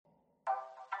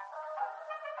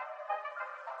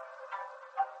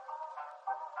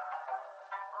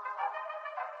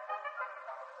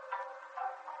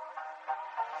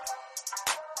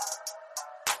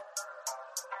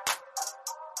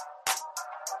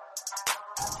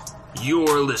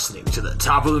You're listening to the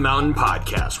Top of the Mountain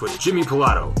podcast with Jimmy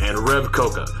Pilato and Rev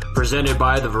Coca, presented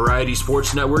by the Variety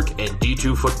Sports Network and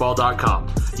D2Football.com,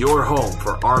 your home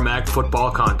for RMAC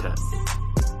football content.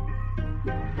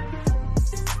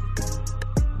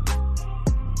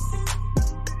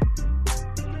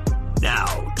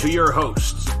 Now, to your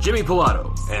hosts, Jimmy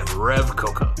Pilato and Rev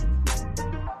Coca.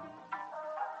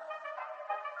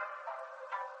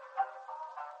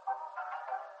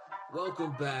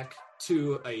 Welcome back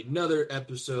to another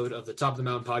episode of the Top of the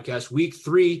Mountain podcast, week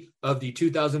 3 of the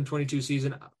 2022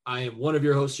 season. I am one of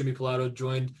your hosts, Jimmy Pilato,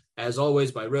 joined as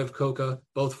always by Rev Coca,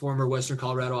 both former Western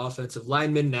Colorado offensive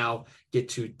linemen. Now get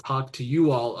to talk to you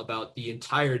all about the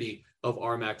entirety of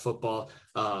RMAC football.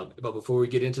 But before we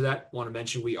get into that, I want to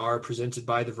mention we are presented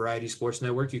by the Variety Sports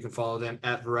Network. You can follow them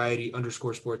at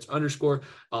Variety_Sports_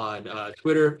 on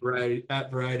Twitter,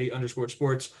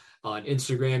 Variety_Sports. On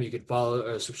Instagram, you can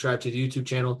follow, subscribe to the YouTube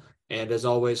channel, and as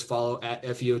always, follow at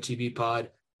FEOTB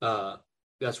Pod.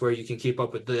 That's where you can keep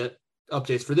up with the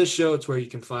updates for this show. It's where you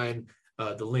can find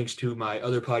the links to my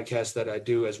other podcasts that I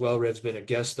do as well. Rev's been a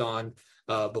guest on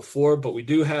before, but we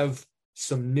do have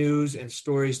some news and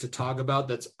stories to talk about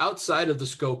that's outside of the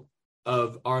scope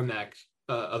of RMAC,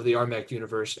 of the RMAC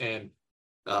universe. And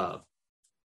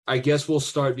I guess we'll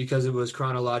start because it was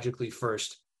chronologically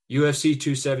first. UFC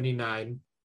 279.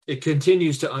 It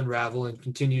continues to unravel and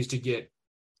continues to get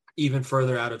even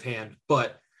further out of hand.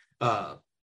 But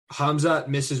Khamzat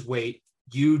misses weight.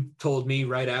 You told me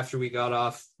right after we got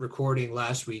off recording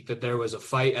last week that there was a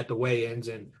fight at the weigh-ins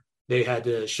and they had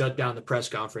to shut down the press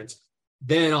conference.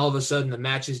 Then all of a sudden the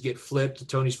matches get flipped.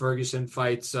 Tony Ferguson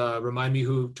fights. Remind me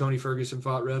who Tony Ferguson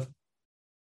fought, Rev?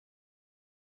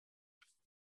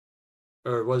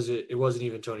 Or was it? It wasn't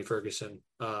even Tony Ferguson.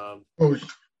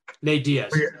 Nate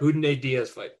Diaz. Yeah. Who did Nate Diaz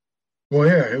fight? Well,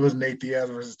 yeah, it was Nate Diaz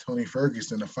versus Tony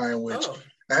Ferguson, a fight which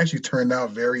actually turned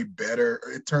out very better.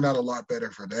 It turned out a lot better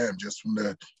for them just from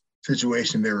the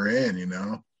situation they were in, you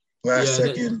know.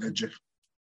 Second.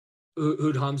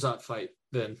 Who'd Khamzat fight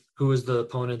then? Who was the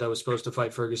opponent that was supposed to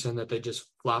fight Ferguson that they just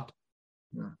flopped?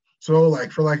 Yeah. So,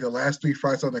 for the last 3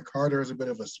 fights on the card, there was a bit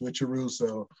of a switcheroo.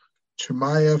 So,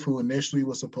 Chimaev, who initially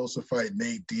was supposed to fight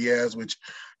Nate Diaz, which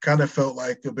kind of felt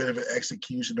like a bit of an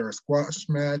execution or a squash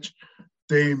match.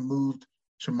 They moved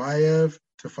Chimaev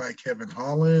to fight Kevin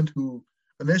Holland, who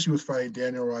initially was fighting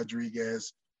Daniel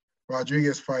Rodriguez.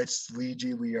 Rodriguez fights Li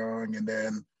Ji Liang, and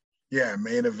then,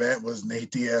 main event was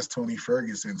Nate Diaz, Tony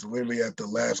Ferguson. So literally at the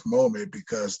last moment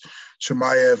because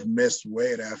Chimaev missed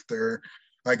weight after,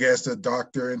 I guess, the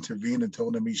doctor intervened and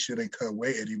told him he shouldn't cut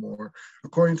weight anymore,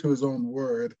 according to his own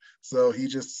word. So he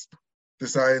just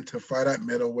decided to fight at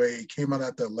middleweight. He came out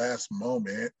at the last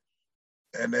moment,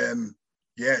 and then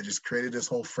it just created this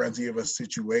whole frenzy of a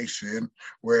situation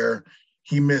where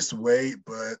he missed weight,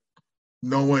 but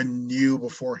no one knew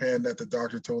beforehand that the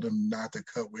doctor told him not to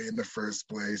cut weight in the first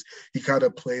place. He kind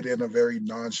of played in a very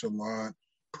nonchalant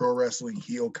pro wrestling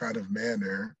heel kind of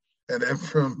manner. And then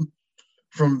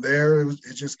from there,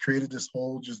 it just created this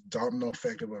whole just domino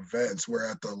effect of events where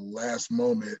at the last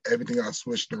moment, everything got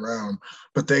switched around.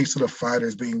 But thanks to the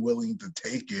fighters being willing to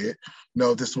take it,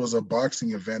 this was a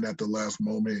boxing event at the last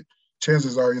moment.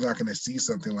 Chances are you're not going to see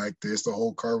something like this. The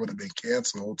whole card would have been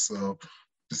canceled. So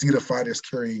to see the fighters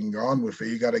carrying on with it,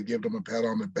 you got to give them a pat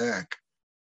on the back.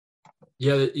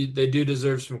 Yeah, they do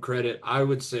deserve some credit. I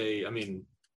would say,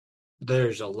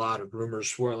 there's a lot of rumors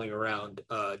swirling around.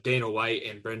 Dana White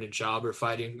and Brendan Schaub are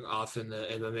fighting off in the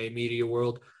MMA media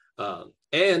world.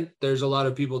 And there's a lot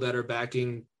of people that are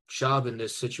backing Schaub in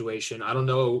this situation. I don't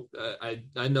know.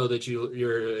 I know that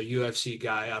you're a UFC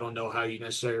guy. I don't know how you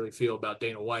necessarily feel about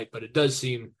Dana White, but it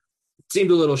seemed a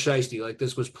little shiesty, like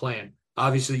this was planned.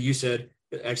 Obviously, you said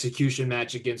execution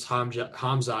match against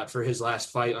Khamzat for his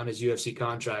last fight on his UFC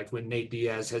contract when Nate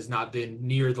Diaz has not been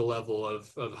near the level of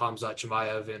Khamzat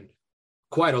Chimaev in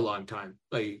quite a long time.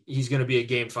 Like, he's going to be a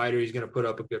game fighter. He's going to put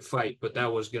up a good fight, but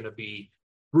that was going to be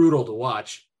brutal to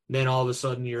watch. Then all of a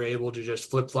sudden you're able to just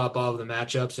flip-flop all of the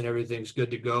matchups and everything's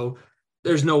good to go.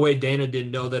 There's no way Dana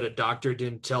didn't know that a doctor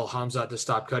didn't tell Khamzat to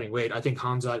stop cutting weight. I think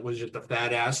Khamzat was just a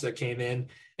fat ass that came in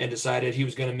and decided he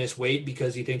was going to miss weight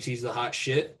because he thinks he's the hot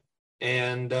shit.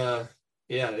 And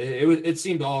it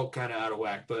seemed all kind of out of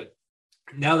whack. But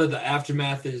now that the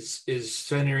aftermath is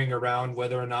centering around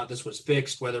whether or not this was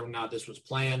fixed, whether or not this was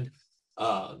planned,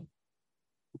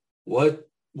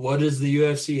 what does the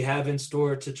UFC have in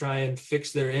store to try and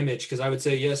fix their image? Because I would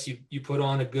say, yes, you put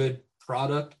on a good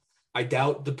product. I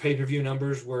doubt the pay-per-view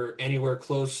numbers were anywhere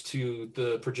close to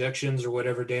the projections or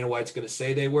whatever Dana White's going to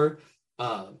say they were.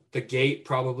 The gate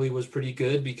probably was pretty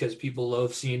good because people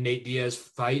love seeing Nate Diaz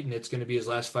fight, and it's going to be his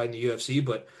last fight in the UFC.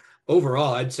 But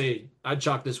overall, I'd say I'd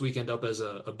chalk this weekend up as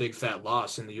a big fat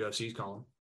loss in the UFC's column.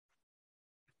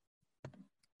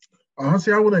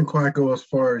 Honestly, I wouldn't quite go as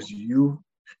far as you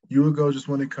would go just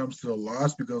when it comes to the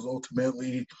loss because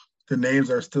ultimately the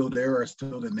names are still there, are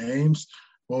still the names.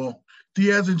 Well,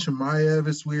 Diaz and Chimaev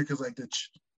is weird because like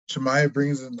Chimaev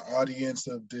brings in the audience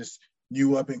of this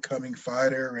new up and coming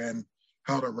fighter and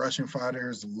how the Russian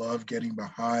fighters love getting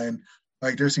behind.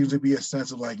 Like there seems to be a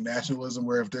sense of like nationalism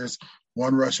where if there's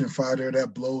one Russian fighter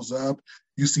that blows up,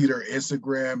 you see their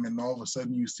Instagram and all of a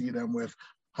sudden you see them with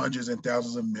hundreds and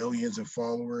thousands of millions of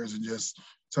followers and just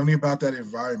something about that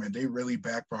environment. They really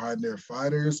back behind their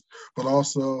fighters, but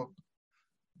also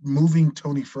moving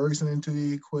Tony Ferguson into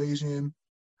the equation.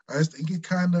 I just think it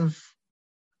kind of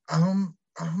I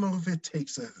don't know if it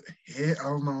takes a hit. I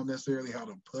don't know necessarily how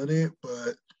to put it,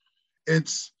 but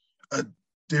it's a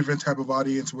different type of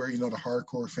audience where, the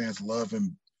hardcore fans love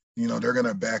him. They're going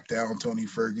to back down Tony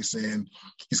Ferguson.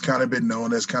 He's kind of been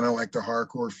known as kind of like the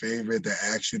hardcore favorite, the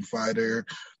action fighter,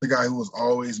 the guy who was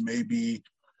always maybe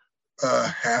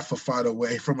half a fight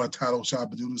away from a title shot,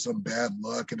 but due to some bad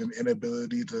luck and an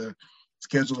inability to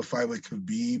schedule a fight with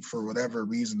Khabib for whatever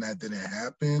reason that didn't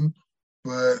happen.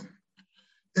 But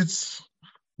it's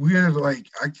weird. Like,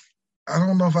 I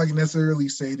don't know if I can necessarily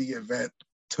say the event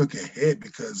took a hit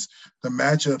because the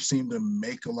matchup seemed to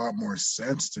make a lot more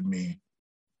sense to me.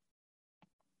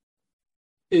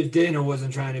 If Dana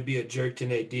wasn't trying to be a jerk to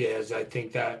Nate Diaz, I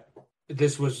think that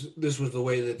this was the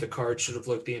way that the card should have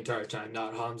looked the entire time.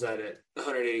 Not Hamzat at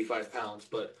 185 pounds,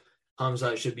 but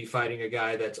Hamzat should be fighting a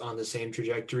guy that's on the same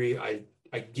trajectory.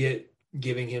 I get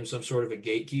giving him some sort of a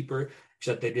gatekeeper,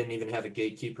 except they didn't even have a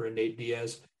gatekeeper in Nate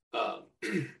Diaz.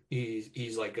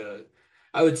 He's like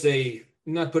I would say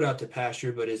not put out to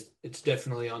pasture, but it's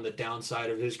definitely on the downside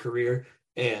of his career.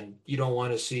 And you don't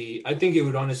want to see. I think it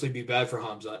would honestly be bad for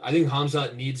Hamzat. I think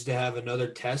Hamzat needs to have another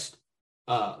test,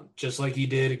 just like he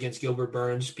did against Gilbert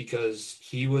Burns, because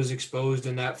he was exposed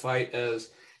in that fight as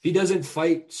if he doesn't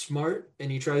fight smart and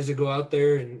he tries to go out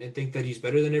there and think that he's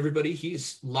better than everybody,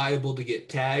 he's liable to get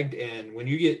tagged. And when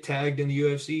you get tagged in the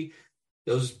UFC,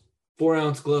 those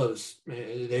 4-ounce gloves,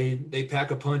 they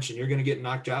pack a punch and you're going to get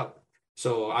knocked out.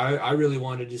 So I really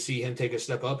wanted to see him take a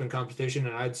step up in competition,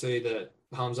 and I'd say that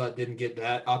Hamzat didn't get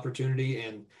that opportunity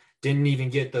and didn't even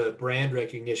get the brand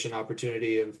recognition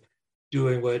opportunity of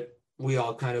doing what we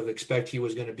all kind of expect he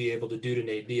was going to be able to do to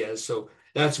Nate Diaz. So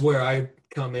that's where I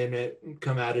come at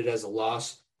it as a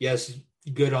loss. Yes,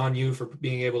 good on you for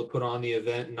being able to put on the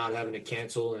event and not having to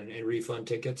cancel and refund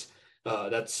tickets.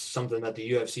 That's something that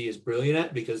the UFC is brilliant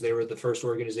at because they were the first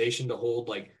organization to hold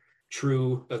like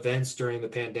true events during the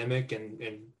pandemic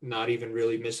and not even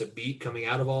really miss a beat coming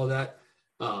out of all of that.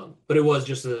 But it was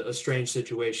just a strange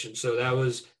situation. So that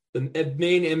was the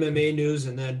main MMA news.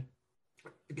 And then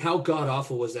how god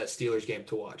awful was that Steelers game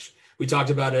to watch? We talked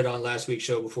about it on last week's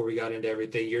show before we got into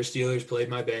everything. Your Steelers played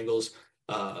my Bengals.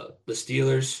 The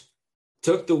Steelers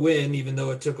took the win, even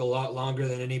though it took a lot longer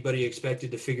than anybody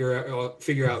expected to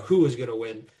figure out who was going to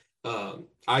win.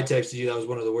 I texted you that was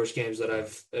one of the worst games that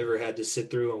I've ever had to sit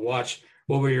through and watch.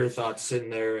 What were your thoughts sitting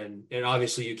there? And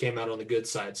obviously you came out on the good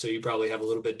side, so you probably have a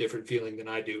little bit different feeling than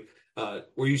I do.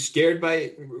 Were you scared by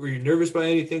it? Were you nervous by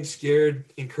anything?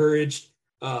 Scared? Encouraged?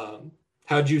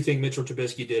 How do you think Mitchell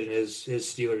Trubisky did in his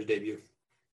Steelers debut?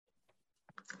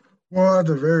 Well, at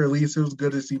the very least, it was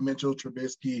good to see Mitchell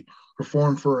Trubisky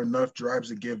perform for enough drives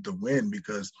to give the win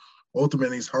because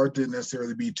ultimately it's hard to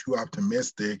necessarily be too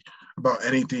optimistic about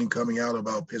anything coming out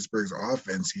about Pittsburgh's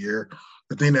offense here.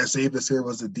 The thing that saved us here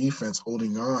was the defense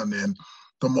holding on and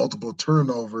the multiple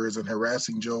turnovers and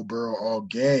harassing Joe Burrow all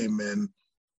game. And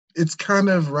it's kind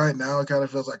of right now, it kind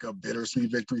of feels like a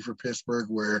bittersweet victory for Pittsburgh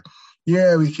where,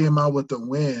 yeah, we came out with the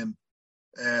win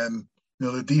and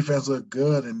the defense looked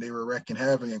good and they were wrecking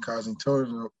havoc and causing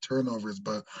turnovers.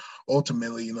 But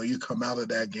ultimately, you come out of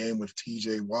that game with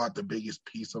TJ Watt, the biggest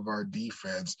piece of our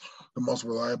defense, the most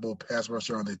reliable pass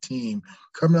rusher on the team,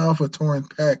 coming off a torn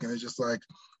pec. And it's just like,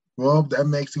 well, that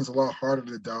makes things a lot harder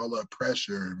to dial up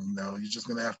pressure. You're just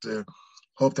going to have to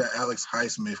hope that Alex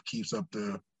Highsmith keeps up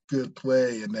the good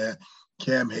play and that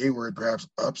Cam Hayward perhaps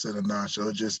ups it a notch. So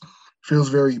it just feels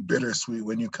very bittersweet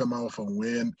when you come out with a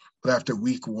win, but after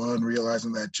week one,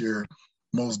 realizing that your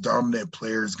most dominant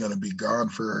player is going to be gone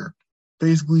for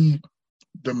basically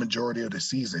the majority of the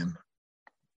season.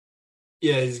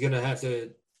 Yeah, he's going to have to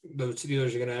 – the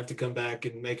Steelers are going to have to come back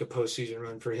and make a postseason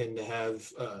run for him to have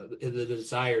the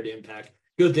desired impact.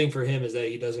 Good thing for him is that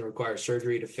he doesn't require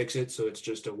surgery to fix it, so it's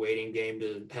just a waiting game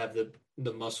to have the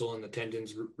the muscle and the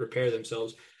tendons repair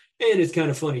themselves. And it's kind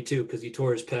of funny too, because he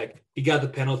tore his pec. He got the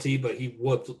penalty, but he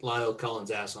whooped Lyle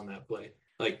Collins' ass on that play.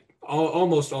 Like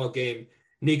almost all game.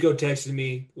 Nico texted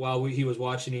me while he was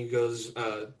watching. He goes,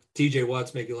 TJ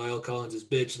Watt's making Lyle Collins his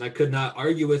bitch. And I could not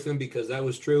argue with him because that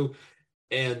was true.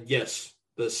 And yes,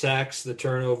 the sacks, the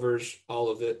turnovers, all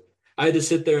of it. I had to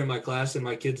sit there in my class, and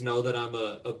my kids know that I'm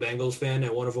a Bengals fan.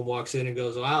 And one of them walks in and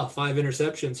goes, wow, 5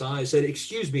 interceptions. Huh? I said,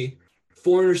 excuse me,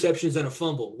 4 interceptions and a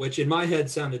fumble, which in my head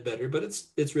sounded better, but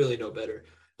it's really no better.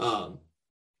 I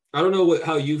don't know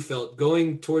how you felt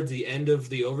going towards the end of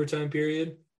the overtime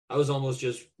period. I was almost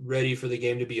just ready for the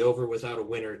game to be over without a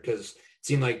winner because it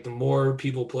seemed like the more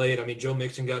people played. I mean, Joe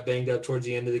Mixon got banged up towards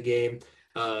the end of the game.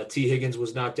 T. Higgins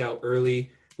was knocked out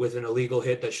early with an illegal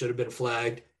hit that should have been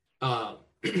flagged.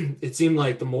 It seemed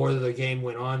like the more the game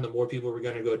went on, the more people were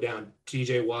going to go down.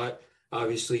 TJ Watt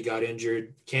obviously got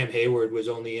injured. Cam Hayward was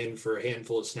only in for a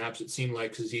handful of snaps, it seemed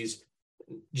like, because he's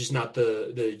just not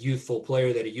the youthful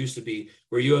player that he used to be,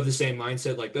 where you have the same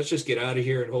mindset, like, let's just get out of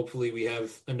here and hopefully we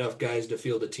have enough guys to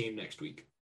field a team next week.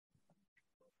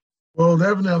 Well,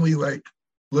 definitely, like,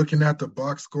 looking at the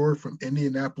box score from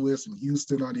Indianapolis and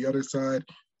Houston on the other side,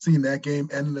 seeing that game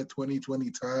end in a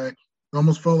 20-20 tie, it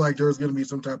almost felt like there was going to be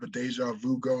some type of deja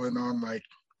vu going on. Like,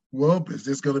 well, is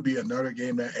this going to be another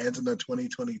game that ends in a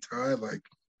 20-20 tie? Like,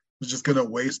 we're just going to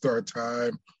waste our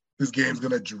time. This game's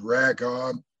going to drag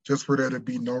on just for there to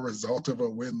be no result of a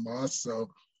win-loss. So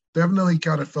definitely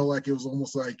kind of felt like it was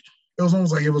almost like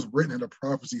it was written in a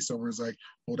prophecy somewhere. It's like,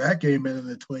 well, that game ended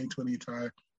in a 20-20 tie.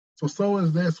 So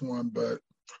is this one, but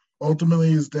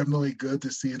ultimately it's definitely good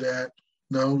to see that.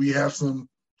 No, we have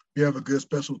a good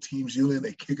special teams unit,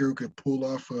 a kicker who could pull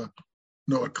off a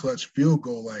clutch field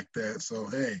goal like that. So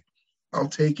hey, I'll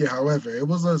take it. However, it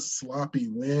was a sloppy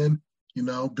win,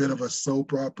 bit of a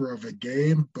soap opera of a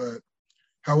game, but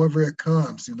however it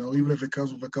comes, even if it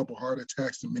comes with a couple heart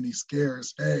attacks and many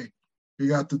scares, hey, we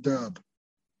got the dub.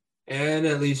 And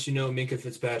at least, Minkah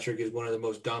Fitzpatrick is one of the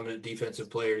most dominant defensive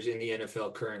players in the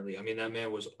NFL currently. I mean, that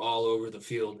man was all over the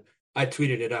field. I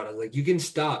tweeted it out. I was like, you can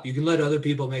stop. You can let other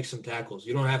people make some tackles.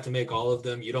 You don't have to make all of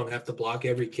them. You don't have to block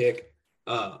every kick.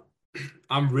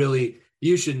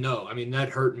 You should know. I mean, that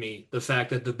hurt me. The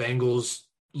fact that the Bengals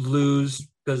lose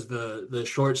because the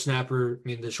short snapper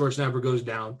goes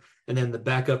down, and then the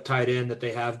backup tight end that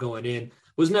they have going in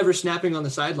was never snapping on the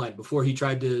sideline before he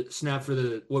tried to snap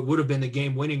for what would have been the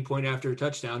game-winning point after a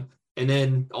touchdown. And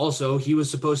then also he was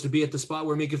supposed to be at the spot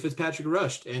where Minkah Fitzpatrick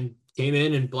rushed and came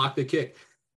in and blocked the kick.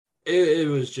 It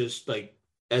was just like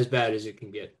as bad as it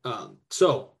can get.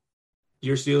 So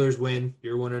your Steelers win.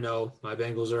 You're 1-0. My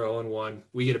Bengals are 0-1.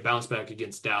 We get a bounce back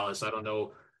against Dallas. I don't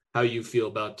know how you feel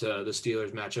about the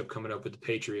Steelers matchup coming up with the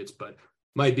Patriots, but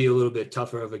might be a little bit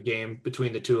tougher of a game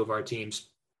between the two of our teams.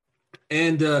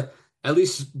 And at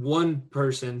least one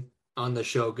person on the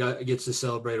show gets to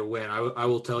celebrate a win. I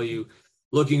will tell you,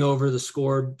 looking over the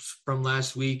score from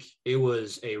last week, it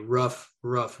was a rough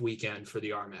weekend for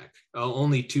the RMAC.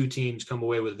 Only 2 teams come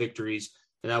away with victories,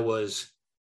 and that was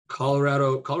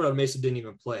Colorado. Colorado Mesa didn't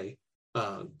even play.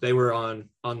 They were on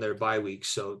their bye week,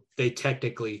 so they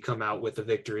technically come out with a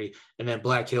victory. And then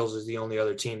Black Hills is the only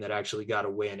other team that actually got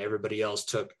a win. Everybody else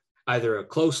took either a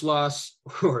close loss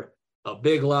or a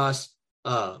big loss.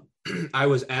 I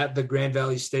was at the Grand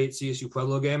Valley State CSU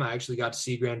Pueblo game. I actually got to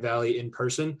see Grand Valley in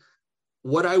person.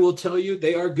 What I will tell you,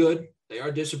 they are good. They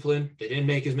are disciplined. They didn't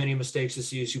make as many mistakes as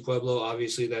CSU Pueblo.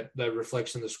 Obviously, that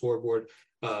reflects in the scoreboard.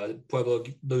 Pueblo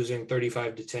losing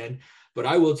 35-10. But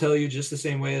I will tell you, just the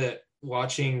same way that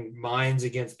watching Mines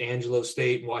against Angelo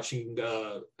State and watching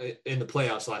in the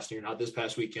playoffs last year, not this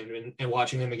past weekend, and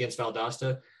watching them against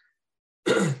Valdosta,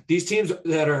 these teams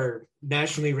that are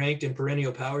nationally ranked and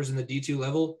perennial powers in the D2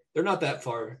 level, they're not that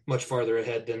much farther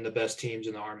ahead than the best teams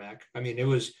in the RMAC. I mean,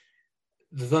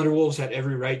 the Thunderwolves had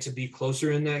every right to be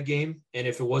closer in that game. And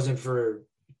if it wasn't for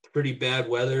pretty bad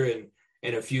weather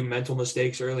and a few mental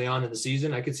mistakes early on in the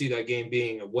season, I could see that game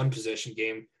being a 1-possession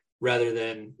game rather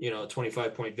than, a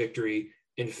 25-point victory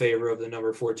in favor of the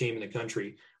number 4 team in the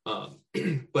country.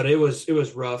 But it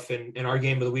was rough. And our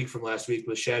game of the week from last week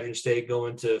was Chadron State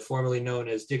going to formerly known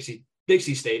as Dixie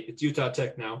State. It's Utah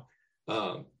Tech now.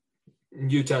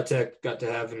 Utah Tech got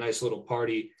to have a nice little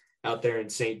party out there in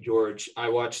St. George. I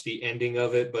watched the ending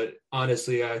of it, but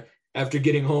honestly, after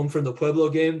getting home from the Pueblo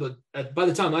game, by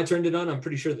the time I turned it on, I'm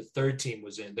pretty sure the 3rd team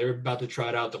was in. They were about to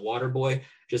trot out the water boy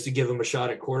just to give him a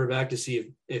shot at quarterback to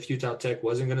see if Utah Tech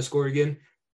wasn't going to score again.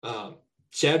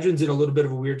 Chadron's in a little bit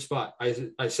of a weird spot.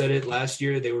 I said it last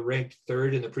year. They were ranked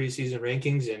 3rd in the preseason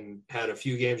rankings and had a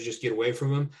few games just get away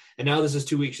from them. And now this is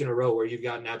 2 weeks in a row where you've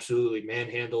gotten absolutely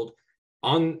manhandled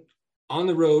on on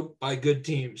the road by good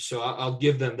teams. So I'll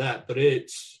give them that, but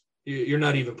you're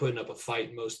not even putting up a fight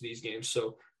in most of these games.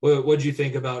 So what did you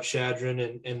think about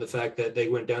Shadron and the fact that they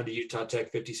went down to Utah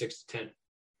Tech 56-10?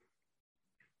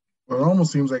 Well, it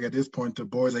almost seems like at this point, the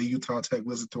boys at Utah Tech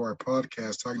listen to our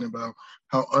podcast talking about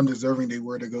how undeserving they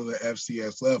were to go to the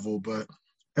FCS level. But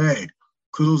hey,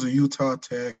 kudos to Utah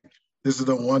Tech. This is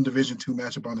the one Division II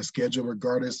matchup on the schedule,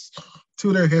 regardless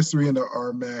to their history in the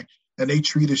RMAC, and they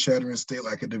treated Shadron State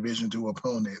like a Division II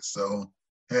opponent. So,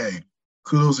 hey,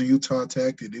 kudos to Utah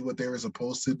Tech. They did what they were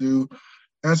supposed to do.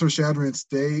 As for Shadron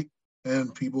State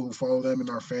and people who follow them and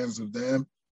are fans of them,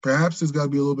 perhaps it's got to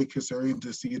be a little bit concerning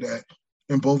to see that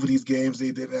in both of these games,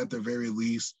 they did at the very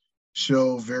least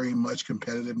show very much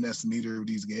competitiveness in either of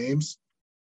these games.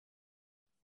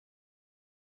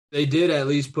 They did at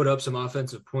least put up some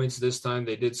offensive points this time.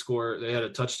 They did score. They had a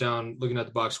touchdown, looking at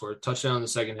the box score, touchdown in the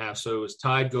second half. So it was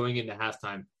tied going into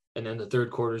halftime. And then the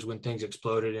third quarter is when things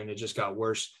exploded and it just got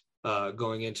worse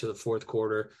going into the fourth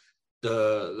quarter.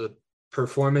 The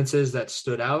performances that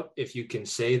stood out, if you can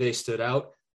say they stood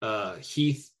out,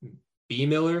 Heath B.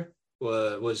 Miller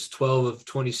was 12 of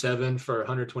 27 for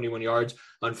 121 yards.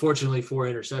 Unfortunately, 4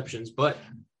 interceptions. But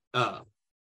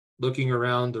looking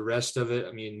around the rest of it,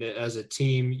 I mean, as a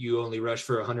team, you only rushed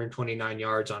for 129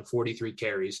 yards on 43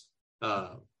 carries.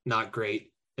 Not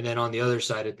great. And then on the other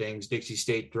side of things, Dixie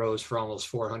State throws for almost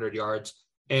 400 yards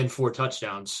and 4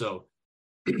 touchdowns. So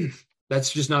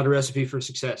that's just not a recipe for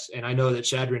success. And I know that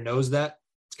Shadron knows that.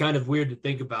 It's kind of weird to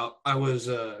think about. I was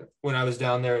when I was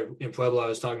down there in Pueblo, I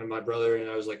was talking to my brother and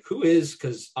I was like, who is,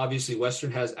 because obviously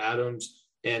Western has Adams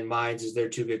and Mines as their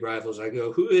 2 big rivals. I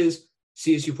go, who is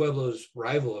CSU Pueblo's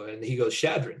rival? And he goes,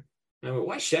 Shadron. And I went,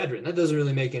 why Shadron? That doesn't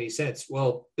really make any sense.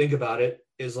 Well, think about it.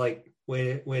 Is like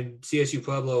when CSU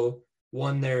Pueblo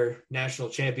won their national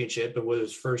championship and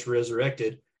was first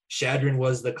resurrected, Shadron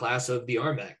was the class of the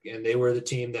RMAC, and they were the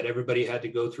team that everybody had to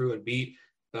go through and beat.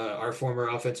 Our former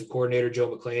offensive coordinator, Joe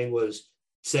McClain, was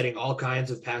setting all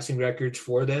kinds of passing records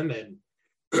for them. And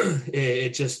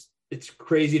it's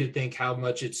crazy to think how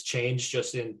much it's changed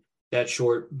just in that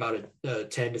short, about a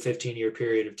 10 to 15 year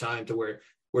period of time, to where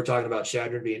we're talking about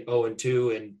Shadron being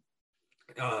 0-2,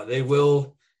 and they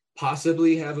will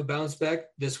possibly have a bounce back.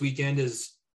 This weekend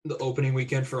is the opening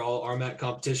weekend for all RMAC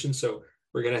competitions. So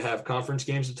we're going to have conference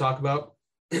games to talk about,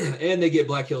 and they get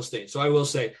Black Hill State. So I will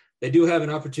say, they do have an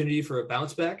opportunity for a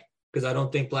bounce back, because I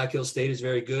don't think Black Hill State is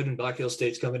very good, and Black Hill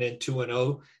State's coming in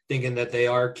 2-0, thinking that they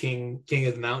are king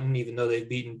of the mountain, even though they've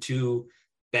beaten 2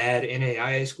 bad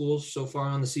NAIA schools so far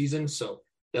on the season. So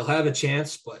they'll have a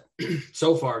chance, but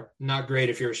so far, not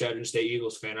great if you're a Shadron State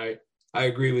Eagles fan. I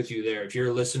agree with you there. If you're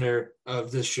a listener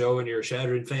of this show and you're a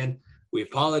Shadron fan, we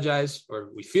apologize, or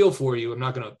we feel for you. I'm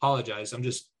not going to apologize. I'm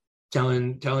just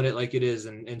telling it like it is.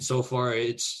 And so far,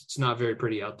 it's not very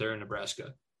pretty out there in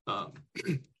Nebraska.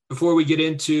 Before we get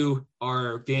into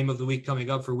our game of the week coming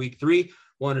up for week 3,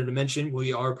 wanted to mention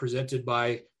we are presented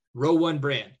by Row One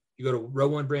Brand. You go to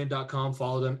row1brand.com,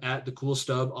 follow them at The Cool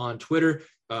Stub on Twitter.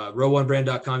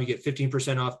 Row1brand.com, you get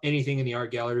 15% off anything in the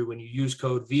art gallery when you use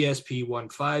code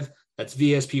VSP15. That's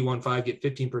VSP15, get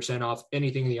 15% off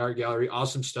anything in the art gallery.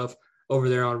 Awesome stuff over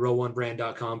there on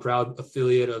row1brand.com. Proud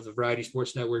affiliate of the Variety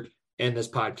Sports Network and this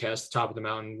podcast, Top of the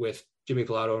Mountain, with Jimmy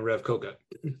Pilato and Rev Coca.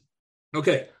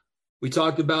 Okay, we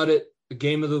talked about it. The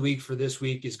game of the week for this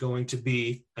week is going to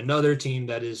be another team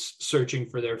that is searching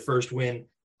for their first win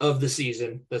of the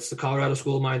season. That's the Colorado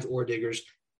School of Mines Ore Diggers,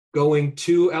 going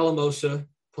to Alamosa,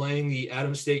 playing the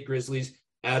Adams State Grizzlies.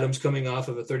 Adams coming off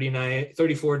of a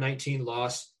 34-19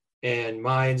 loss, and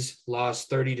Mines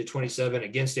lost 30-27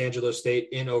 against Angelo State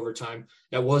in overtime.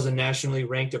 That was a nationally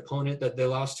ranked opponent that they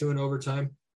lost to in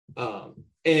overtime.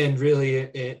 And really,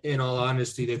 in all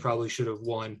honesty, they probably should have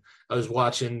won. I was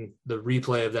watching the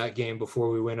replay of that game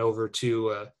before we went over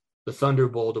to the Thunder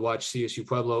Bowl to watch CSU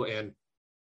Pueblo, and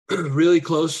really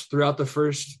close throughout the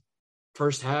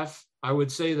first half. I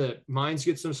would say that Mines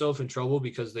gets themselves in trouble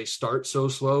because they start so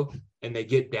slow and they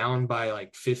get down by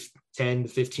like 10 to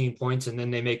 15 points, and then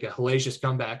they make a hellacious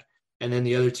comeback, and then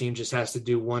the other team just has to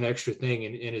do one extra thing,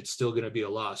 and it's still going to be a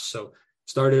loss. So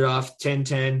started off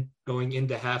 10-10 going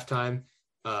into halftime.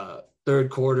 Third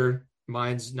quarter,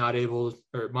 Mines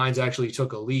actually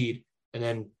took a lead and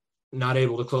then not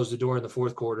able to close the door in the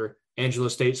fourth quarter. Angelo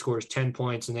State scores 10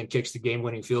 points and then kicks the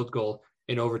game-winning field goal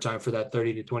in overtime for that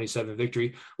 30-27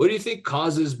 victory. What do you think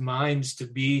causes Mines to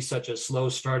be such a slow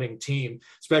starting team,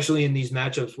 especially in these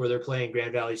matchups where they're playing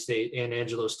Grand Valley State and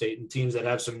Angelo State, and teams that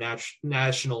have some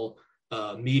national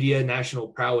media, national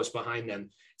prowess behind them?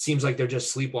 It seems like they're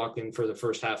just sleepwalking for the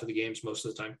first half of the games most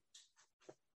of the time.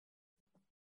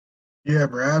 Yeah,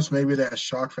 perhaps maybe that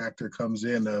shock factor comes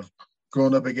in of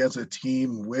going up against a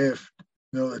team with,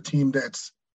 a team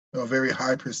that's very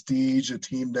high prestige, a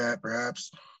team that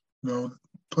perhaps,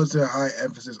 puts a high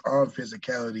emphasis on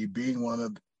physicality,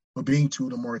 being two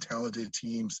of the more talented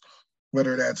teams,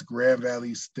 whether that's Grand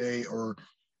Valley State or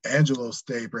Angelo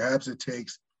State. Perhaps it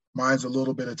takes Mines a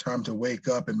little bit of time to wake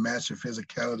up and match the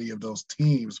physicality of those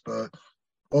teams, but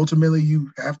ultimately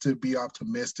you have to be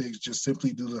optimistic just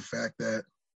simply due to the fact that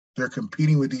they're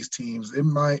competing with these teams. It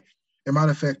might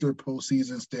affect their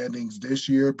postseason standings this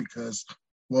year because,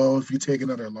 well, if you take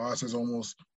another loss, there's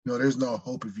almost there's no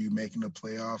hope of you making the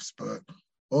playoffs. But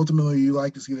ultimately, you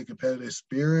like to see the competitive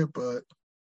spirit. But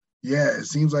yeah, it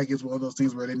seems like it's one of those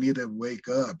things where they need to wake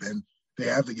up and they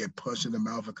have to get punched in the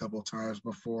mouth a couple of times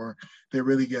before they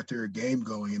really get their game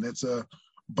going. And it's a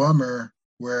bummer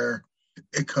where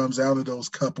it comes out of those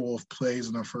couple of plays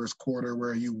in the first quarter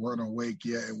where you weren't awake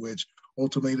yet, in which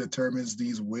ultimately determines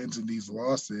these wins and these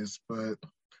losses. But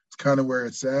it's kind of where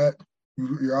it's at.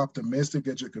 You're optimistic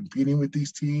that you're competing with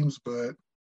these teams, but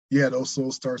yeah, those slow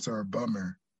starts are a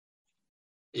bummer.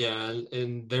 Yeah,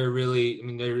 and they're really, I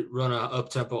mean, they run a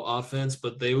up-tempo offense,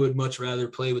 but they would much rather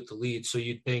play with the lead. So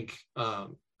you'd think the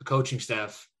coaching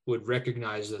staff would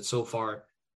recognize that so far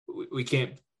we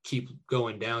can't keep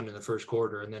going down in the first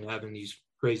quarter and then having these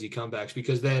crazy comebacks,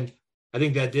 because then I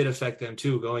think that did affect them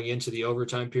too, going into the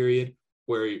overtime period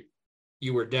where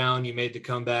you were down, you made the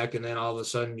comeback, and then all of a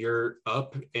sudden you're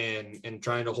up and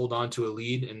trying to hold on to a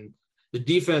lead. And the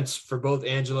defense for both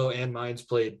Angelo and Mines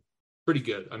played pretty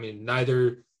good. I mean,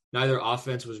 neither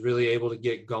offense was really able to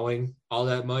get going all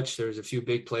that much. There's a few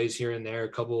big plays here and there, a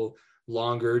couple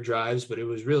longer drives, but it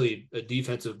was really a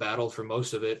defensive battle for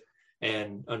most of it.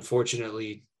 And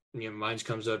unfortunately, Mines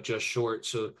comes up just short.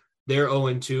 So they're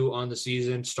 0-2 on the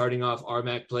season, starting off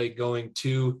RMAC play, going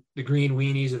to the Green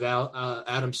Weenies of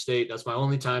Adams State. That's my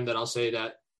only time that I'll say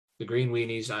that, the Green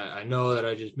Weenies. I know that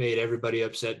I just made everybody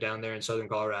upset down there in Southern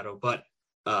Colorado, but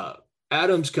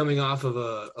Adams coming off of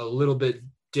a little bit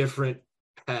different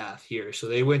path here. So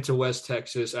they went to West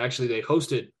Texas. Actually, they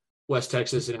hosted West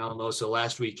Texas in Alamosa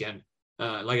last weekend.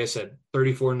 Like I said,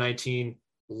 34-19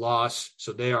 loss.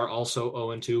 So they are also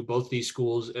 0-2. Both these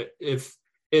schools, if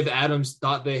Adams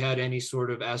thought they had any sort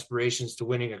of aspirations to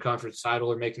winning a conference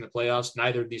title or making the playoffs,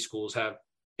 neither of these schools have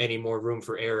any more room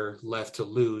for error left to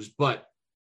lose. But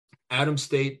Adams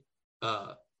State,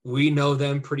 we know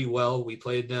them pretty well. We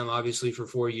played them obviously for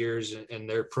 4 years, and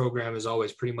their program is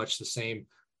always pretty much the same.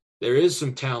 There is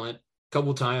some talent.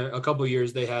 A couple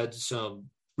years they had some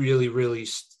really, really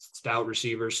stout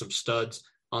receivers, some studs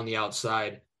on the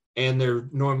outside, and they're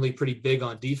normally pretty big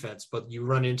on defense. But you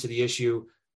run into the issue,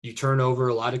 you turn over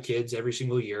a lot of kids every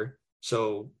single year,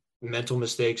 so mental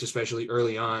mistakes, especially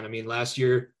early on. I mean, last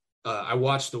year I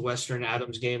watched the Western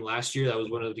Adams game last year. That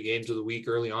was one of the games of the week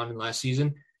early on in last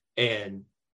season, and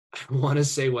I want to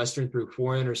say Western threw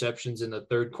 4 interceptions in the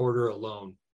third quarter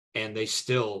alone, and they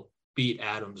still beat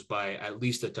Adams by at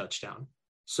least a touchdown.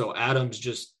 So Adams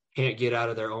just can't get out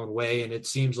of their own way, and it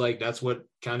seems like that's what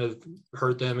kind of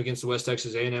hurt them against the West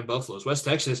Texas A&M Buffaloes. West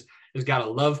Texas has got to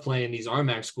love playing these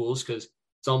RMAC schools because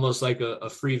it's almost like a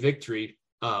free victory.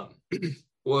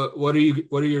 What are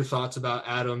your thoughts about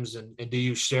Adams, and do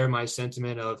you share my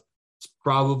sentiment of it's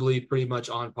probably pretty much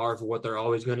on par for what they're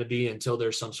always going to be until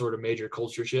there's some sort of major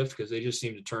culture shift, because they just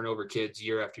seem to turn over kids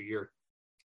year after year?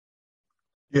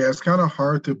 Yeah, it's kind of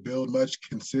hard to build much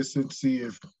consistency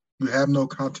if you have no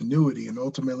continuity, and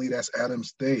ultimately that's Adams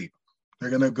State. They're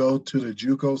going to go to the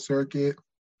JUCO circuit,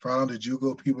 find out the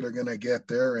JUCO people are going to get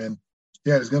there, and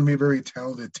yeah, it's going to be a very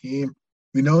talented team.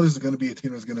 We know this is going to be a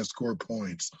team that's going to score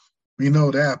points. We know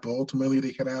that, but ultimately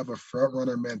they can have a front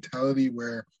runner mentality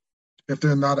where if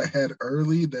they're not ahead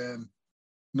early, then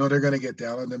they're going to get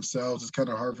down on themselves. It's kind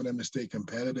of hard for them to stay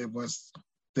competitive once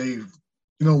they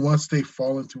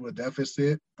fall into a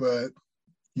deficit. But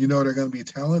they're going to be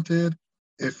talented.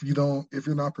 If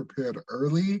you're not prepared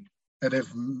early, and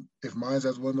if Mines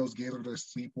has one of those games where they're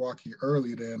sleepwalking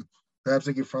early, then perhaps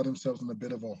they can find themselves in a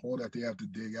bit of a hole that they have to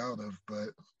dig out of. But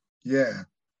yeah,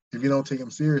 if you don't take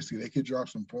them seriously, they could drop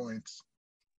some points.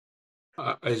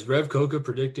 Is Rev Coca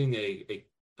predicting a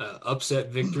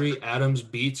upset victory? Adams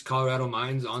beats Colorado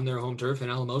Mines on their home turf in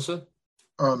Alamosa?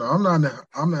 Oh no, I'm not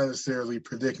necessarily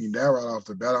predicting that right off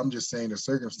the bat. I'm just saying the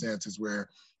circumstances where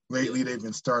lately they've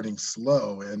been starting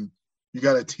slow, and you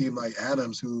got a team like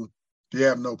Adams who they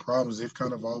have no problems. They've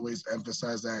kind of always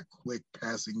emphasized that quick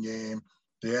passing game.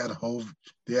 They had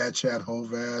Chad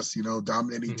Hovas,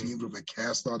 dominating teams with a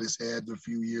cast on his head a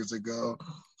few years ago.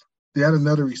 They had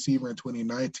another receiver in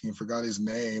 2019, forgot his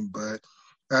name, but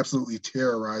absolutely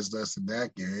terrorized us in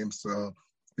that game. So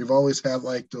they've always had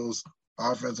like those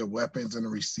offensive weapons and a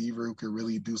receiver who could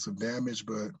really do some damage,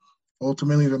 but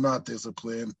ultimately they're not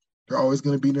disciplined. They're always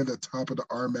going to be near the top of the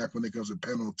RMAC when it comes to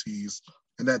penalties,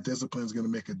 and that discipline is going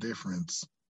to make a difference.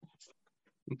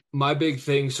 My big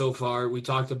thing so far, we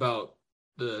talked about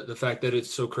the fact that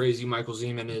it's so crazy. Michael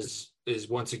Zeman is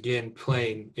once again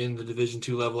playing in the Division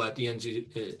II level at the in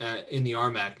the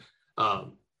RMAC.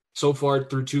 So far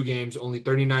through 2 games, only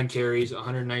 39 carries,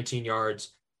 119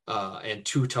 yards, and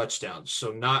 2 touchdowns.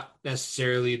 So not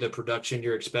necessarily the production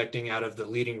you're expecting out of the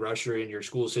leading rusher in your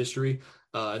school's history.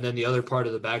 And then the other part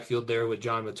of the backfield there with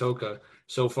John Matoka,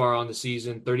 so far on the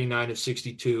season, 39 of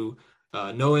 62,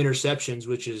 no interceptions,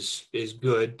 which is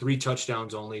good. 3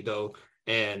 touchdowns only though,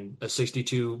 and a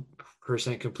 62%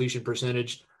 completion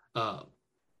percentage.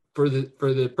 For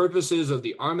the purposes of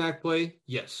the RMAC play,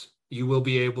 yes, you will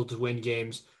be able to win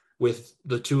games with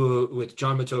with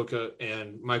John Matoka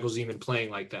and Michael Zeman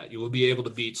playing like that. You will be able to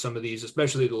beat some of these,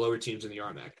 especially the lower teams in the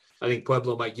RMAC. I think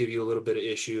Pueblo might give you a little bit of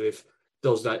issue if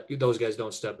those guys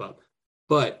don't step up.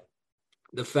 But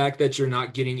the fact that you're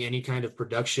not getting any kind of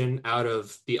production out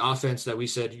of the offense that we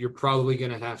said you're probably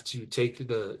going to have to take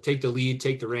the lead,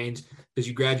 take the reins, because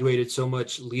you graduated so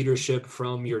much leadership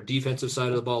from your defensive side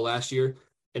of the ball last year,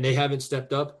 and they haven't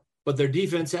stepped up, but their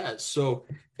defense has. So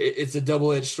it's a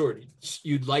double-edged sword.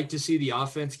 You'd like to see the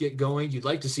offense get going. You'd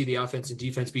like to see the offense and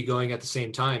defense be going at the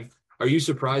same time. Are you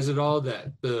surprised at all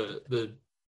that the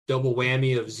double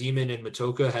whammy of Zeman and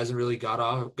Matoka hasn't really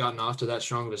gotten off to that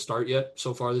strong of a start yet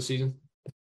so far this season?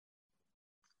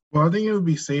 Well, I think it would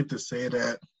be safe to say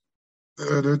that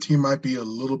their team might be a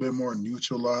little bit more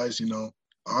neutralized,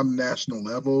 on the national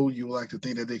level. You would like to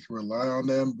think that they can rely on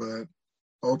them, but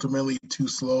ultimately too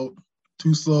slow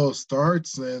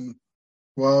starts. And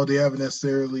while they haven't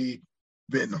necessarily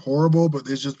been horrible, but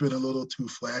there's just been a little too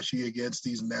flashy against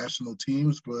these national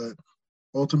teams. But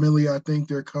ultimately, I think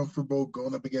they're comfortable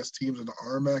going up against teams in the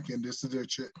RMAC, and this is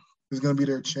going to be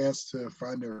their chance to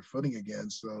find their footing again.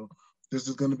 So this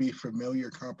is going to be familiar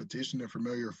competition and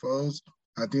familiar foes.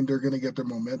 I think they're going to get their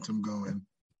momentum going.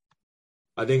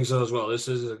 I think so as well. This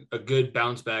is a good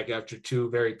bounce back after 2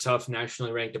 very tough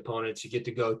nationally ranked opponents. You get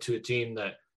to go to a team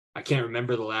that I can't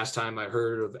remember the last time I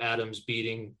heard of Adams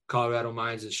beating Colorado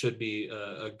Mines. It should be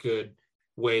a good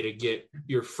way to get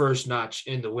your first notch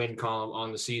in the win column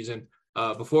on the season.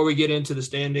 Before we get into the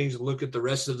standings, look at the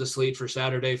rest of the slate for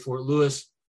Saturday. Fort Lewis,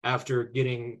 after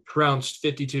getting trounced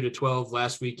 52-12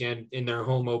 last weekend in their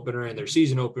home opener and their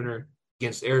season opener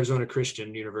against Arizona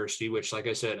Christian University, which, like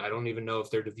I said, I don't even know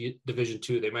if they're Division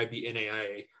II. They might be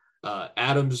NAIA.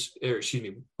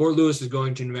 Fort Lewis is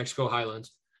going to New Mexico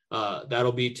Highlands.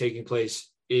 That'll be taking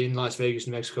place in Las Vegas,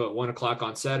 New Mexico at 1 o'clock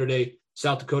on Saturday.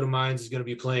 South Dakota Mines is going to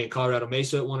be playing Colorado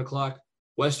Mesa at 1 o'clock.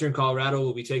 Western Colorado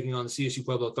will be taking on the CSU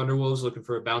Pueblo Thunderwolves, looking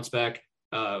for a bounce back.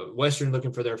 Western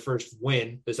looking for their first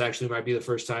win. This actually might be the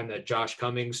first time that Josh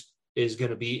Cummings is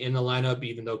going to be in the lineup,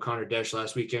 even though Connor Desch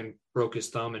last weekend broke his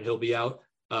thumb and he'll be out.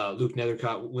 Luke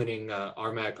Nethercott winning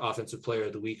RMAC Offensive Player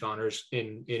of the Week honors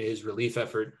in his relief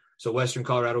effort. So Western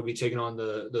Colorado will be taking on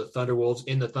the Thunderwolves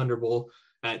in the Thunder Bowl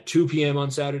at 2 p.m.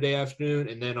 on Saturday afternoon.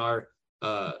 And then our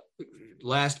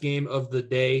last game of the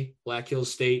day, Black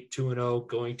Hills State 2-0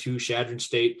 going to Chadron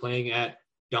State, playing at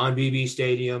Don Beebe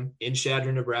Stadium in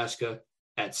Chadron, Nebraska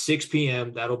at 6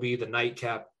 p.m. That'll be the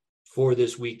nightcap for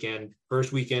this weekend,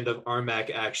 first weekend of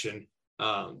RMAC action.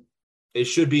 It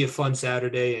should be a fun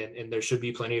Saturday, and there should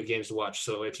be plenty of games to watch.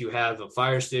 So if you have a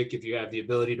Fire Stick, if you have the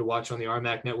ability to watch on the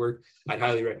RMAC network, I'd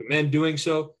highly recommend doing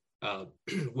so.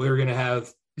 We're going to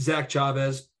have Zack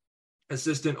Chavez,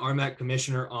 assistant RMAC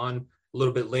commissioner, on a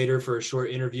little bit later for a short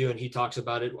interview, and he talks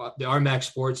about it, the RMAC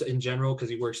sports in general, because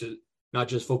he works at not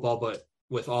just football, but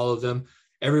with all of them.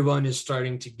 Everyone is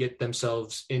starting to get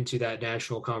themselves into that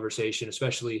national conversation,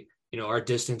 especially, our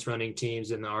distance running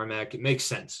teams in the RMAC. It makes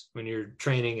sense when you're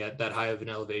training at that high of an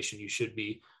elevation, you should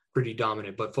be pretty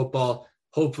dominant, but football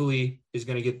hopefully is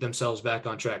going to get themselves back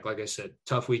on track. Like I said,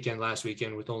 tough weekend last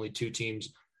weekend with only 2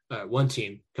 teams, one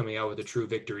team coming out with a true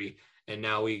victory. And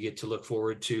now we get to look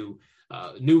forward to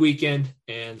new weekend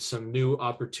and some new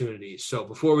opportunities. So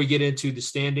before we get into the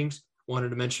standings, wanted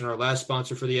to mention our last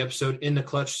sponsor for the episode, In the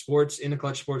Clutch Sports,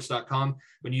 intheclutchsports.com.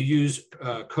 When you use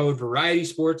code Variety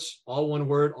Sports, all one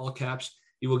word, all caps,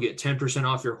 you will get 10%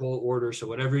 off your whole order. So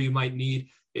whatever you might need,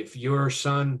 if your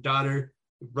son, daughter,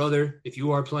 brother, if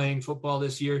you are playing football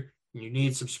this year and you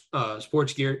need some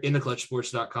sports gear,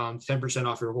 intheclutchsports.com, 10%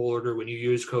 off your whole order when you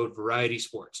use code Variety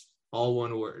Sports, all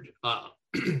one word.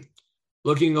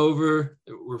 Looking over,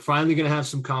 we're finally going to have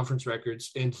some conference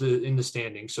records in the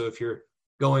standings. So if you're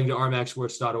going to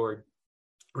rmacsports.org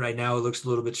right now, it looks a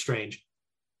little bit strange.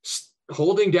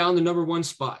 holding down the number one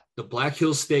spot, the Black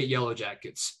Hills State Yellow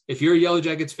Jackets. If you're a Yellow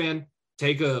Jackets fan,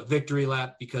 take a victory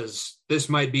lap because this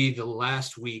might be the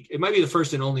last week. It might be the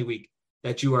first and only week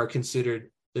that you are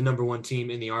considered the number one team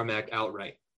in the RMAC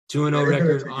outright. 2-0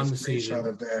 record on the season.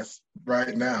 Of that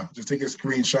right now. Just take a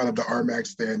screenshot of the RMAC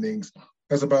standings.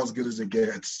 That's about as good as it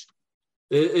gets.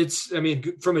 It's, I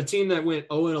mean, from a team that went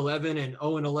 0-11 and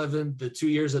 0-11 the 2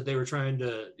 years that they were trying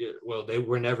to, well, they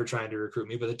were never trying to recruit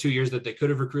me, but the 2 years that they could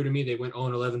have recruited me, they went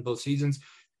 0-11 both seasons.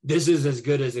 This is as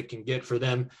good as it can get for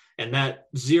them. And that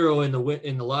 0 in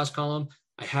the loss column,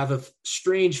 I have a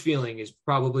strange feeling is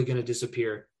probably going to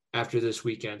disappear after this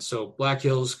weekend. So Black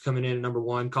Hills coming in at number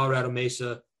 1, Colorado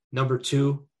Mesa number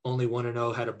 2, only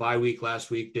 1-0, had a bye week last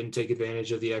week, didn't take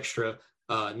advantage of the extra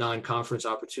non-conference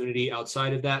opportunity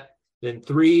outside of that. Then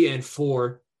 3 and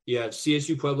 4, you have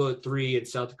CSU Pueblo at 3 and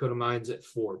South Dakota Mines at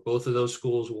 4. Both of those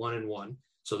schools 1-1.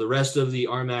 So the rest of the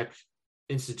RMAC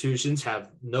institutions have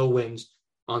no wins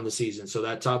on the season. So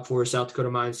that top 4, South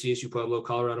Dakota Mines, CSU Pueblo,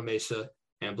 Colorado Mesa,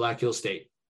 and Black Hill State.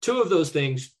 2 of those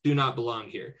things do not belong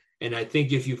here. And I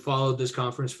think if you followed this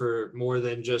conference for more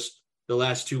than just the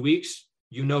last 2 weeks,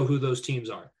 you know who those teams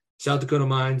are. South Dakota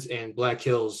Mines and Black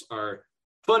Hills are,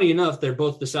 funny enough, they're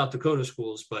both the South Dakota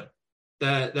schools, but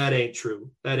that ain't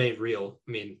true. That ain't real.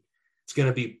 I mean, it's going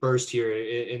to be burst here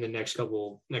in the next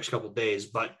couple days,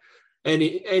 but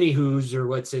any who's or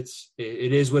what's it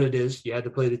is what it is. You had to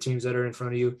play the teams that are in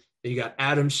front of you. Then you got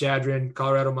Adams, Chadron,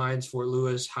 Colorado Mines, Fort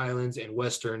Lewis, Highlands, and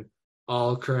Western,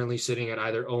 all currently sitting at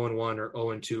either 0-1 or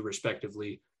 0-2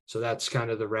 respectively. So that's kind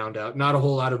of the round out. Not a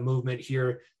whole lot of movement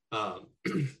here. I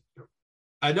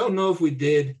don't know if we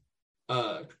did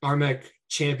RMAC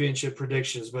championship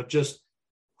predictions, but just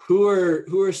who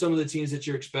are some of the teams that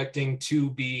you're expecting to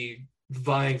be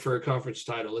vying for a conference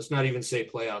title? Let's not even say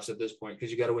playoffs at this point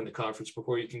because you got to win the conference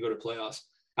before you can go to playoffs.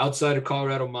 Outside of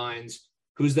Colorado Mines,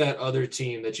 who's that other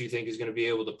team that you think is going to be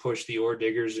able to push the Ore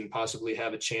Diggers and possibly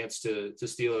have a chance to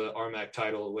steal a RMAC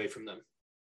title away from them?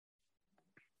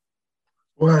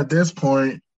 Well, at this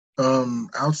point,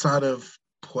 outside of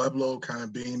Pueblo kind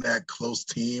of being that close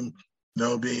team,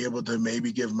 being able to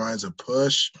maybe give Mines a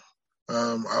push,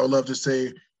 I would love to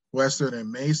say Western and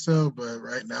Mesa, but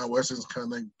right now Western's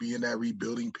kind of be in that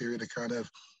rebuilding period to kind of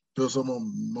build some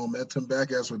momentum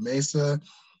back. As with Mesa,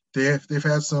 they've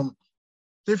had some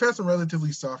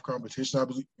relatively soft competition. I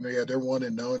believe, they're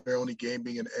 1-0. Their only game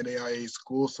being an NAIA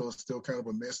school, so it's still kind of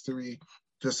a mystery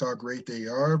just how great they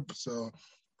are. So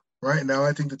right now,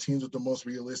 I think the teams with the most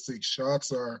realistic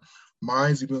shots are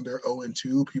Mines, even though they're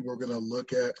 0-2. People are going to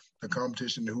look at the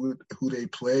competition, who they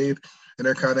played, and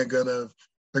they're kind of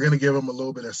going to give them a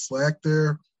little bit of slack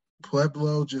there.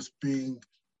 Pueblo just being,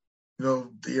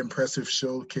 the impressive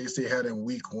showcase they had in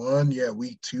week 1. Yeah,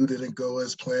 week 2 didn't go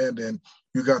as planned, and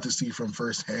you got to see from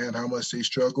firsthand how much they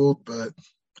struggled. But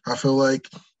I feel like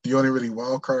the only really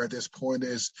wild card at this point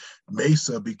is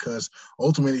Mesa, because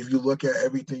ultimately, if you look at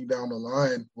everything down the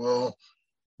line, well,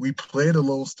 we played the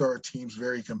Lone Star teams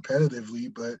very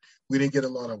competitively, but we didn't get a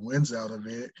lot of wins out of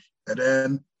it. And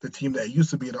then the team that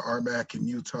used to be in the RMAC and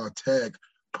Utah Tech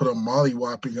put a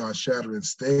mollywhopping on Shattering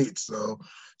State. So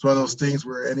it's one of those things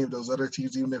where any of those other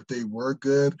teams, even if they were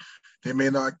good, they may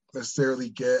not necessarily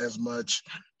get as much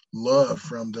love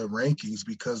from the rankings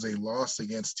because they lost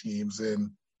against teams. And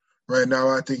right now,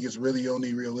 I think it's really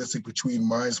only realistic between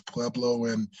Mines, Pueblo,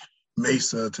 and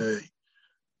Mesa to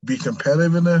be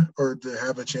competitive or to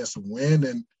have a chance to win.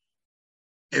 And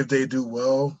if they do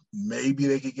well, maybe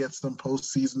they could get some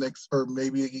postseason or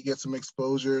maybe they could get some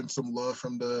exposure and some love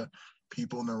from the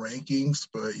people in the rankings.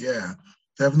 But yeah,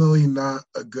 definitely not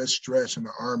a good stretch in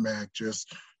the RMAC.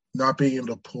 Just not being able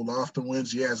to pull off the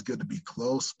wins. Yeah, it's good to be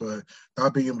close, but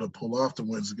not being able to pull off the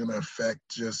wins is going to affect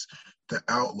just the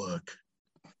outlook.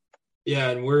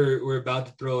 Yeah, and we're about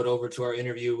to throw it over to our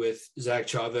interview with Zack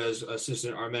Chavez,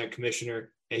 assistant RMAC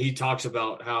commissioner, and he talks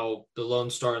about how the Lone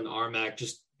Star and the RMAC,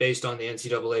 just based on the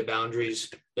NCAA boundaries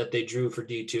that they drew for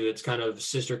D2, it's kind of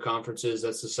sister conferences.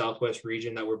 That's the Southwest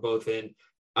region that we're both in.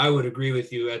 I would agree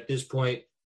with you at this point.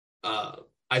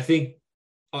 I think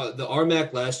the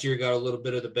RMAC last year got a little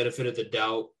bit of the benefit of the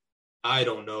doubt. I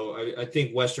don't know. I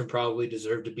think Western probably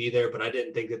deserved to be there, but I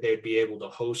didn't think that they'd be able to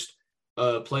host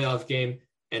a playoff game.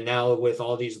 And now with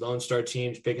all these Lone Star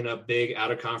teams picking up big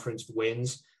out-of-conference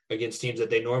wins against teams that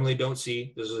they normally don't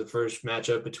see, this is the first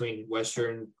matchup between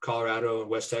Western Colorado and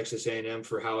West Texas A&M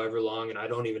for however long, and I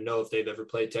don't even know if they've ever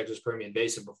played Texas Permian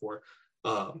Basin before.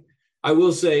 I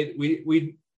will say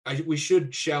we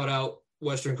should shout out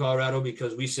Western Colorado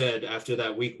because we said after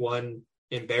that week 1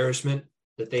 embarrassment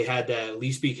that they had to at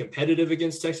least be competitive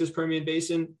against Texas Permian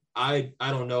Basin. I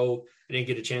don't know. I didn't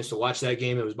get a chance to watch that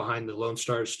game. It was behind the Lone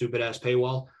Star stupid ass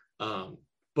paywall.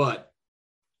 But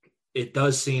it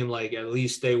does seem like at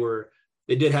least they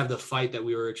did have the fight that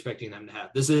we were expecting them to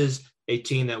have. This is a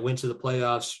team that went to the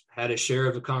playoffs, had a share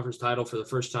of a conference title for the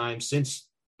first time since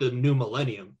the new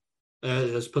millennium.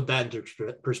 Let's put that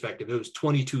into perspective. It was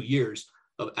 22 years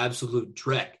of absolute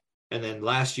dreck. And then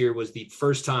last year was the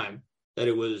first time that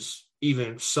it was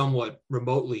even somewhat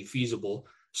remotely feasible.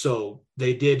 So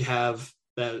they did have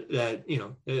that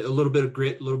a little bit of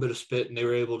grit, a little bit of spit, and they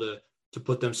were able to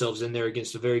put themselves in there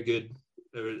against a very good,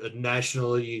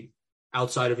 nationally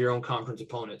outside of your own conference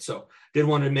opponent. So did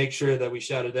want to make sure that we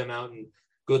shouted them out, and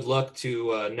good luck to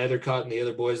Nethercott and the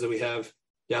other boys that we have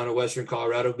down in Western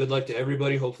Colorado. Good luck to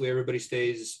everybody. Hopefully everybody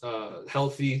stays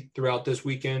healthy throughout this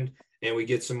weekend, and we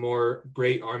get some more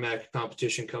great RMAC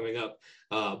competition coming up.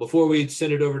 Before we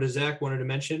send it over to Zach, wanted to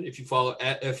mention, if you follow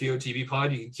at FEO TV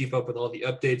Pod, you can keep up with all the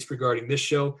updates regarding this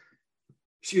show.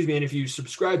 And if you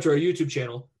subscribe to our YouTube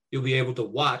channel, you'll be able to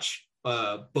watch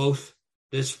both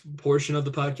this portion of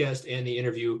the podcast and the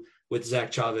interview with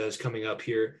Zack Chavez coming up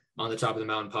here on the Top of the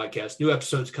Mountain podcast. New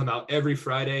episodes come out every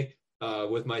Friday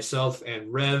with myself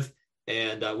and Rev,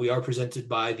 and we are presented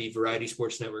by the Variety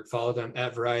Sports Network. Follow them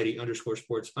at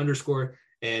variety_sports_.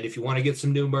 And if you want to get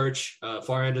some new merch,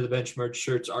 Far End of the Bench merch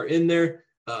shirts are in there.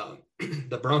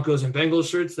 The Broncos and Bengals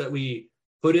shirts that we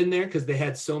put in there because they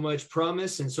had so much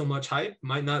promise and so much hype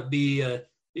might not be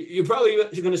you're probably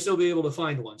going to still be able to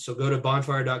find one. So go to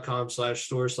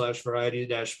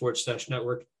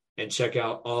bonfire.com/store/variety-sports-network and check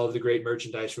out all of the great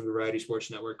merchandise from the Variety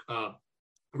Sports Network.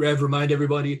 Rev, remind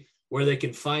everybody where they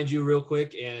can find you real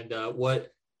quick, and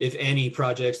what, if any,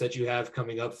 projects that you have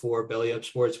coming up for Belly Up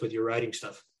Sports with your writing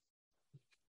stuff.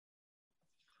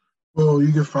 Well,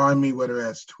 you can find me, whether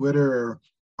that's Twitter or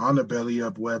on the Belly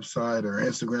Up website or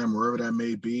Instagram, wherever that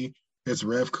may be. It's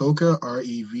Rev Koka,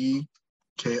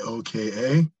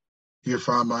 REVKOKA. You can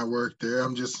find my work there.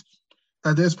 I'm just,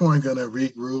 at this point, going to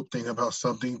regroup, think about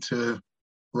something to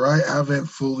write. I haven't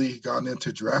fully gotten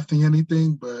into drafting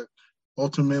anything, but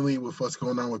ultimately with what's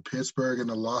going on with Pittsburgh and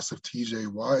the loss of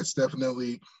TJ Watt, it's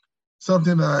definitely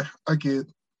something that I get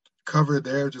covered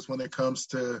there, just when it comes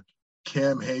to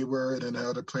Cam Hayward and the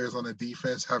other players on the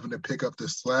defense having to pick up the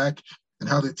slack, and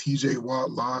how the TJ Watt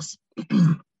loss,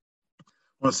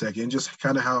 one second, just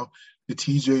kind of how the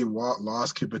TJ Watt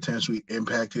loss could potentially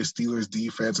impact his Steelers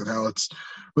defense, and how it's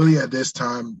really at this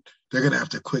time they're going to have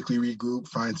to quickly regroup,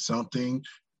 find something,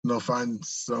 find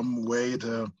some way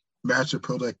to match the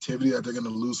productivity that they're going to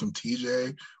lose from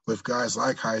TJ with guys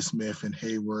like Highsmith and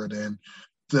Hayward and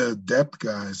the depth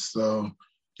guys. So,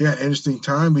 yeah, interesting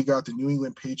time. We got the New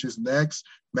England Patriots next.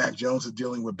 Mac Jones is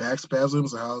dealing with back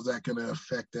spasms. So how is that going to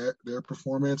affect their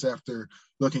performance after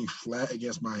looking flat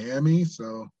against Miami?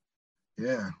 So,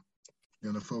 yeah,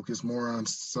 going to focus more on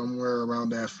somewhere around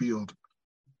that field.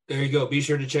 There you go. Be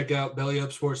sure to check out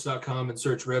bellyupsports.com and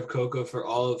search Rev Koka for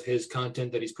all of his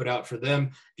content that he's put out for them.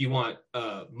 If you want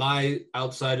my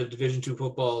outside of Division II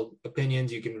football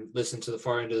opinions, you can listen to the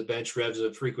Far End of the Bench. Rev's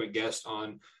a frequent guest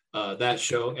on that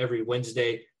show every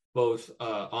Wednesday, both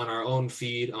on our own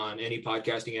feed on any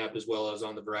podcasting app as well as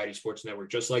on the Variety Sports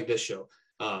Network, just like this show.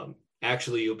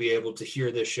 Actually, you'll be able to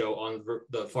hear this show on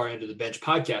the Far End of the Bench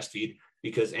podcast feed,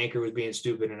 because Anchor was being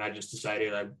stupid, and I just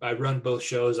decided I run both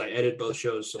shows, I edit both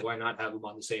shows, so why not have them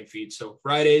on the same feed? So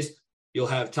Fridays, you'll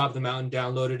have Top of the Mountain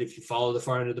downloaded if you follow the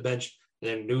Far End of the Bench, and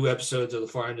then new episodes of the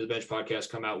Far End of the Bench podcast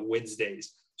come out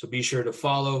Wednesdays. So be sure to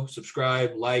follow,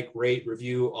 subscribe, like, rate,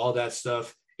 review, all that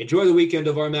stuff. Enjoy the weekend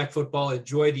of RMAC football.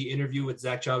 Enjoy the interview with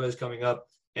Zack Chavez coming up.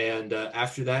 And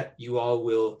after that, you all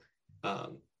will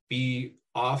be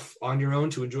off on your own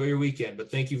to enjoy your weekend.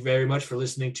 But thank you very much for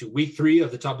listening to week 3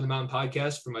 of the Top of the Mountain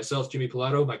podcast. For myself, Jimmy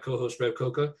Pilato, my co-host Rev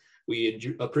Koka,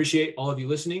 we appreciate all of you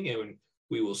listening, and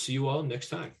we will see you all next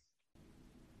time.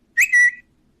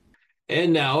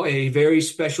 And now a very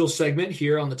special segment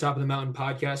here on the Top of the Mountain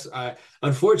podcast.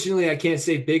 Unfortunately, I can't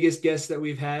say biggest guest that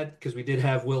we've had, because we did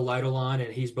have Will Lytle on,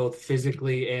 and he's both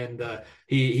physically and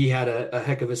he had a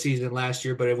heck of a season last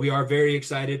year. But we are very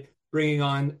excited bringing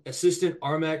on assistant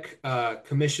RMAC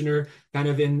commissioner, kind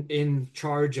of in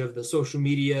charge of the social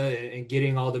media and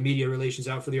getting all the media relations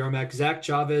out for the RMAC. Zack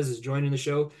Chavez is joining the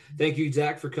show. Thank you,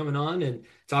 Zack, for coming on and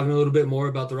talking a little bit more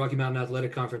about the Rocky Mountain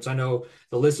Athletic Conference. I know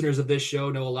the listeners of this show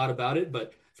know a lot about it,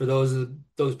 but for those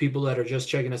people that are just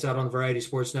checking us out on the Variety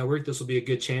Sports Network, this will be a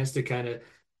good chance to kind of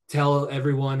tell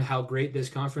everyone how great this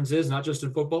conference is, not just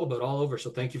in football, but all over.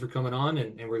 So thank you for coming on,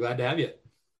 and we're glad to have you.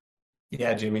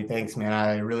 Yeah, Jimmy, thanks, man.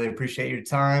 I really appreciate your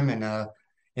time. And,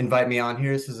 invite me on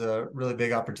here. This is a really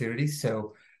big opportunity.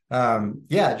 So,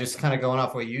 just kind of going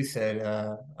off what you said,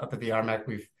 up at the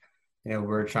RMAC,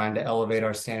 we're trying to elevate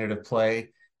our standard of play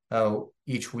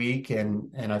each week,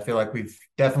 and I feel like we've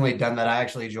definitely done that. I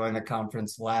actually joined the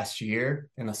conference last year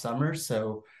in the summer,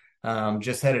 so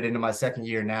just headed into my second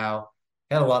year now.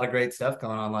 Had a lot of great stuff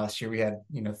going on last year. We had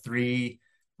three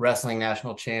wrestling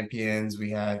national champions, we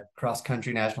had cross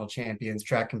country national champions,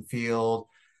 track and field,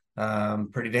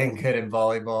 pretty dang good in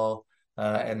volleyball,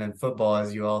 and then football,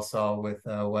 as you all saw with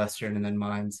Western, and then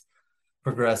mine's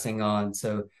progressing on.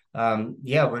 So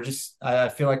I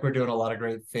feel like we're doing a lot of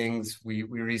great things. We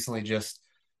recently just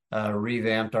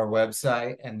revamped our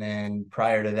website, and then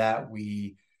prior to that,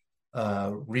 we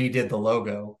redid the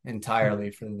logo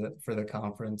entirely for the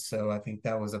conference. So I think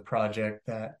that was a project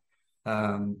that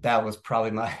was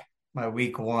probably my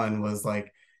week one, was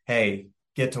like, hey,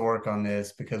 get to work on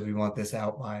this because we want this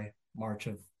out by March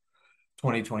of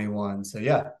 2021. So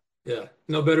yeah. Yeah,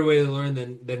 no better way to learn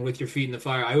than with your feet in the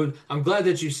fire. I'm glad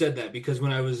that you said that, because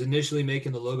when I was initially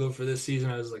making the logo for this season,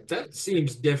 I was like, that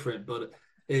seems different, but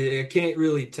I can't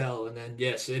really tell. And then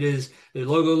yes, it is. The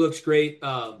logo looks great.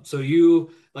 So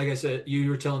you, like I said, you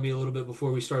were telling me a little bit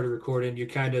before we started recording, you're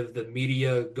kind of the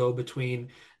media go between.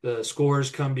 The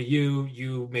scores come to you.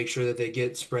 You make sure that they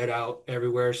get spread out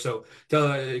everywhere. So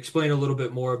explain a little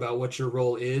bit more about what your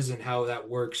role is and how that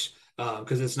works.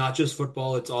 Because it's not just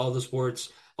football; it's all the sports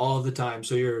all of the time.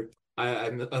 So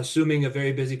I'm assuming a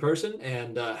very busy person.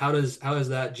 And how is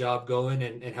that job going,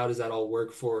 and how does that all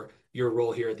work for your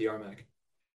role here at the RMAC?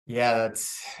 Yeah,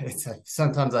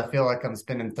 sometimes I feel like I'm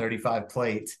spinning 35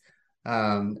 plates,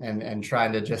 and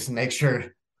trying to just make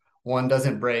sure one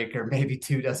doesn't break or maybe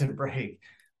two doesn't break.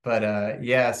 But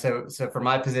so for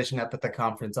my position up at the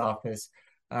conference office,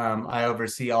 I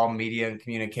oversee all media and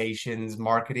communications,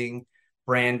 marketing,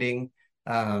 branding.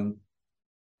 Um,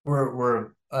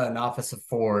 we're an office of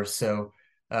four, so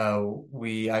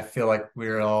I feel like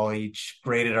we're all each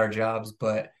great at our jobs,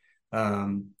 but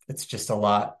it's just a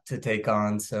lot to take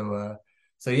on. So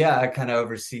yeah, I kind of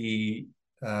oversee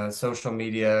social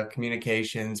media,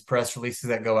 communications, press releases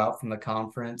that go out from the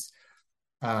conference.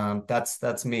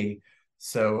 That's me.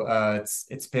 So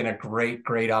it's been a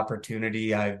great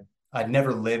opportunity. I'd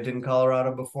never lived in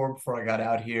Colorado before I got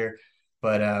out here,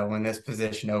 but when this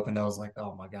position opened, I was like,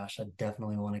 oh my gosh, I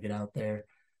definitely want to get out there.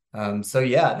 So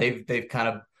yeah, they've kind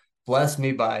of blessed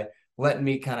me by letting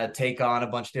me kind of take on a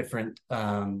bunch of different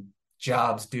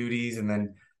jobs, duties, and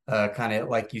then kind of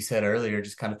like you said earlier,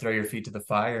 just kind of throw your feet to the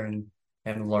fire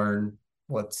and learn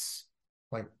what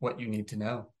you need to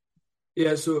know.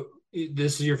 Yeah, so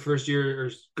this is your first year,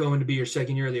 or going to be your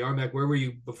second year of the RMAC. Where were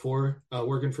you before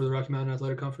working for the Rocky Mountain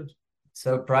Athletic Conference?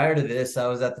 So prior to this, I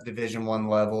was at the Division I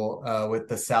level with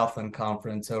the Southland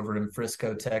Conference over in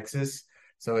Frisco, Texas.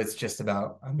 So it's just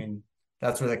about, I mean,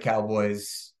 that's where the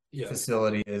Cowboys Yeah.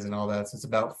 facility is and all that. So it's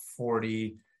about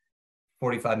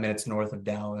 45 minutes north of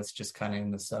Dallas, just kind of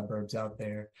in the suburbs out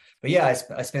there. But yeah,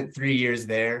 I spent 3 years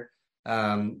there.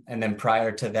 And then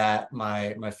prior to that,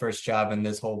 my first job in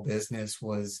this whole business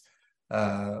was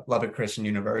Lubbock Christian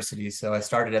University. So I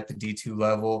started at the D2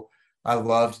 level. I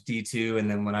loved D2, and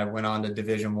then when I went on to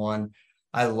Division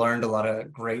I learned a lot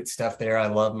of great stuff there. I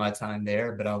loved my time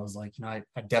there, but I was like, I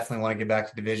definitely want to get back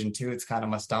to Division II. It's kind of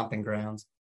my stomping grounds.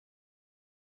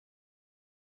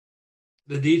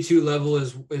 The D2 level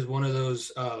is one of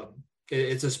those.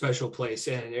 It's a special place,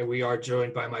 and we are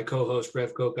joined by my co-host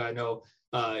Rev Coca. I know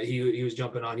he was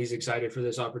jumping on. He's excited for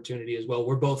this opportunity as well.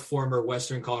 We're both former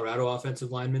Western Colorado offensive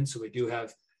linemen, so we do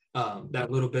have that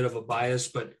little bit of a bias.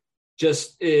 But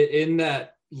just in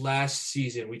that last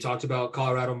season, we talked about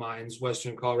Colorado Mines,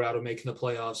 Western Colorado making the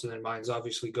playoffs, and then Mines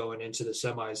obviously going into the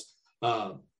semis.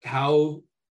 How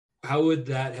would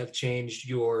that have changed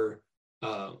your?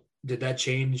 Did that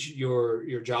change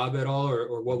your job at all,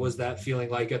 or what was that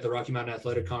feeling like at the Rocky Mountain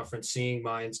Athletic Conference, seeing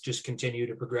Mines just continue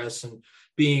to progress and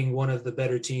being one of the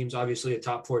better teams, obviously a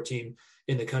top four team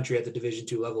in the country at the Division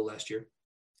II level last year?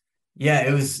 Yeah,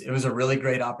 it was a really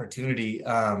great opportunity.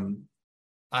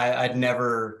 I'd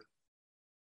never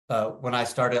when I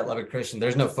started at Lubbock Christian,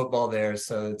 there's no football there,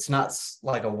 so it's not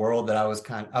like a world that I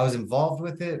was involved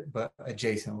with it, but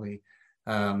adjacently.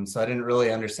 So I didn't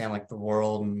really understand like the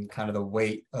world and kind of the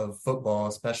weight of football,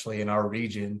 especially in our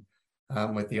region,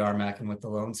 with the RMAC and with the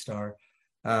Lone Star.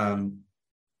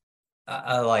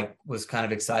 I like was kind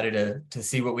of excited to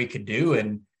see what we could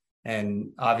do,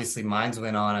 and obviously Mines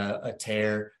went on a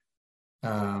tear,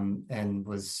 and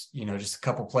was just a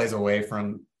couple plays away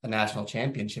from a national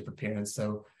championship appearance.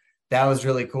 So that was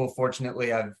really cool.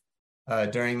 Fortunately,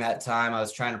 during that time I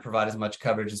was trying to provide as much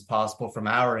coverage as possible from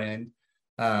our end.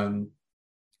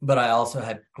 but I also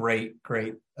had great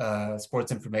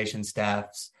sports information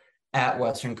staffs at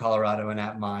Western Colorado and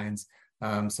at Mines.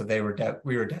 So we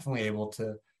were definitely able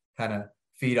to kind of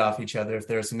feed off each other. If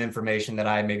there's some information that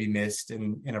I maybe missed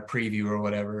in a preview or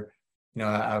whatever,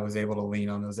 I was able to lean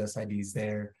on those SIDs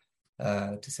there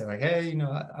to say like, hey,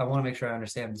 I want to make sure I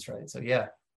understand this right. So yeah.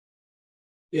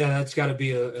 Yeah, that's got to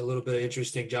be a little bit of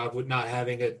interesting job with not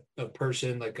having a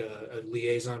person like a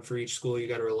liaison for each school. You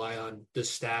got to rely on the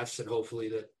staffs, and hopefully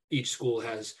that each school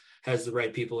has the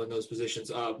right people in those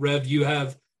positions. Rev, you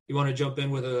want to jump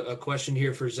in with a question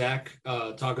here for Zack,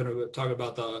 talking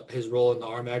about his role in the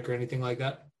RMAC or anything like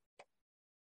that?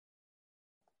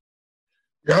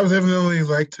 Yeah, I would definitely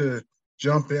like to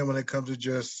jump in when it comes to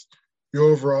just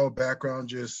your overall background,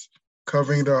 just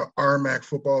covering the RMAC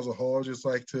football as a whole. Just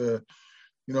like to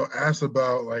ask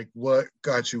about like what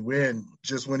got you in.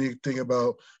 Just when you think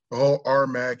about the whole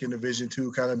RMAC and Division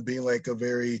II kind of being like a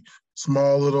very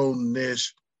small little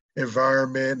niche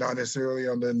environment, not necessarily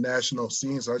on the national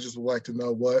scene. So I just would like to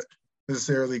know what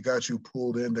necessarily got you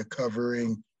pulled into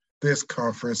covering this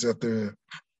conference at the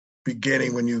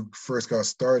beginning when you first got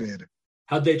started.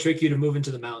 How'd they trick you to move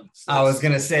into the mountains? I was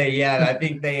gonna say, yeah, I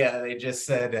think they just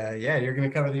said, yeah, you're gonna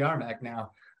cover the RMAC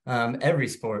now, every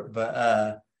sport.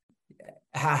 But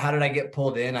how did I get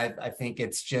pulled in? I think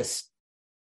it's just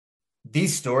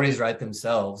these stories write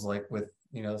themselves, like with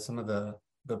some of the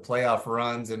playoff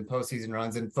runs and postseason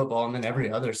runs in football and then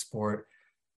every other sport.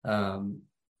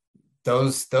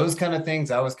 Those kind of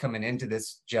things, I was coming into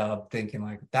this job thinking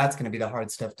like that's going to be the hard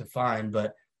stuff to find,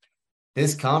 but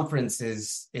this conference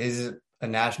is a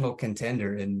national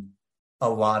contender in a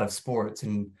lot of sports,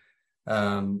 and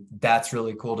that's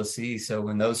really cool to see. So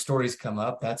when those stories come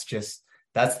up, that's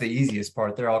the easiest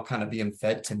part. They're all kind of being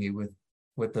fed to me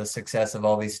with the success of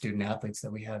all these student athletes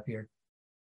that we have here.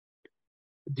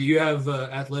 Do you have an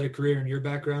athletic career in your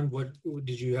background? What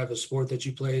did you have a sport that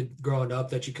you played growing up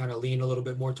that you kind of lean a little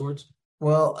bit more towards?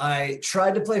 Well, I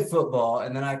tried to play football,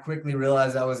 and then I quickly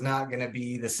realized I was not going to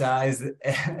be the size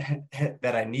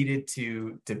that I needed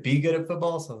to be good at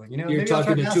football. So, you're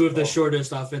talking to two of the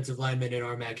shortest offensive linemen in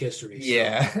RMAC history. So.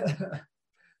 Yeah.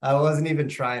 I wasn't even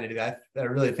trying to do that. I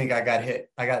really think I got hit.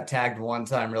 I got tagged one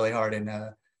time really hard in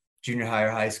junior high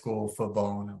or high school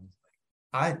football, and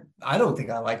I don't think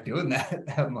I like doing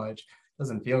that much.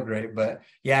 Doesn't feel great, but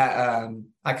yeah,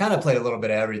 I kind of played a little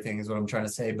bit of everything is what I'm trying to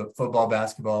say, but football,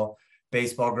 basketball,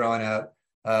 baseball growing up.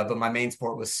 But my main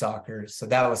sport was soccer. So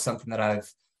that was something that I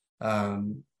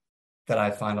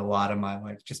find a lot of my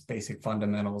like just basic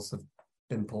fundamentals have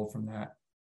been pulled from that.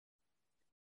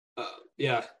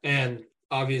 Yeah. And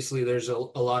obviously there's a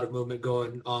lot of movement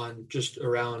going on just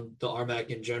around the RMAC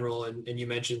in general. And you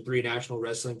mentioned 3 national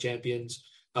wrestling champions,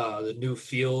 the new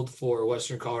field for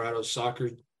Western Colorado soccer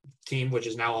team, which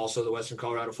is now also the Western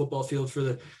Colorado football field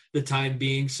for the time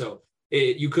being. So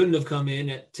you couldn't have come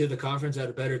in to the conference at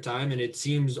a better time. And it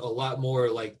seems a lot more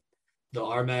like the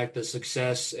RMAC, the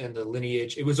success and the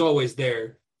lineage. It was always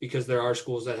there because there are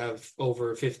schools that have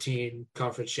over 15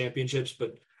 conference championships,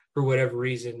 but for whatever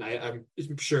reason, I'm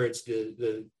sure it's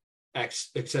the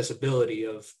accessibility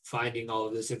of finding all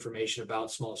of this information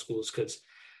about small schools, because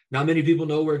not many people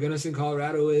know where Gunnison,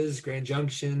 Colorado is, Grand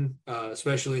Junction,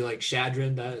 especially like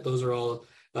Shadron. Those are all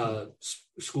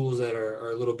schools that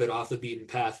are a little bit off the beaten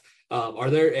path. Are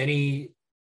there any,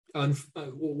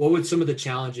 what would some of the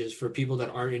challenges for people that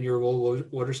aren't in your role,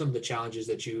 what are some of the challenges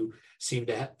that you seem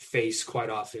to face quite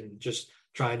often just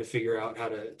trying to figure out how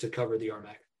to cover the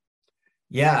RMAC?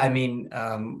 Yeah, I mean,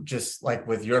 just like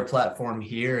with your platform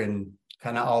here and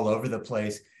kind of all over the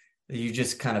place, you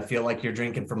just kind of feel like you're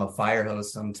drinking from a fire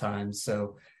hose sometimes.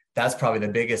 So that's probably the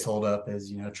biggest holdup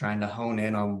is, trying to hone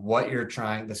in on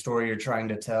the story you're trying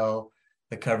to tell,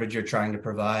 the coverage you're trying to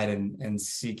provide and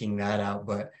seeking that out.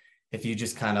 But if you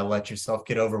just kind of let yourself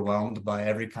get overwhelmed by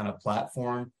every kind of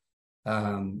platform,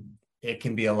 it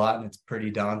can be a lot and it's pretty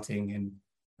daunting. And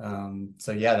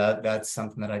so yeah, that's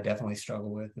something that I definitely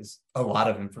struggle with is a lot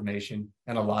of information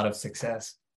and a lot of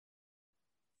success.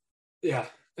 Yeah.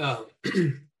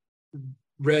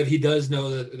 Rev, he does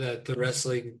know that the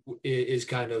wrestling is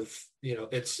kind of,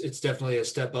 it's definitely a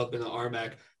step up in the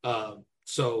RMAC.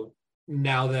 So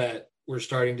now that we're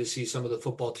starting to see some of the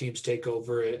football teams take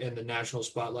over in the national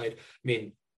spotlight, I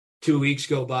mean, 2 weeks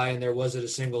go by and there wasn't a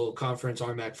single conference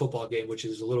RMAC football game, which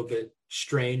is a little bit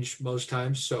strange most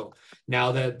times. So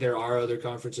now that there are other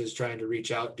conferences trying to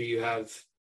reach out,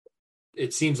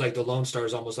 it seems like the Lone Star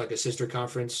is almost like a sister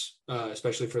conference,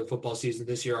 especially for the football season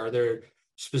this year. Are there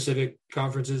specific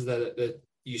conferences that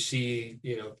you see,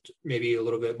 maybe a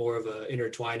little bit more of a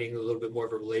intertwining, a little bit more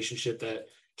of a relationship that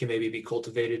can maybe be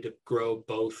cultivated to grow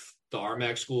both the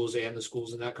RMAC schools and the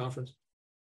schools in that conference?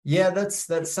 Yeah,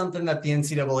 that's something that the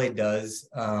NCAA does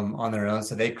on their own.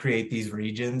 So they create these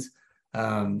regions,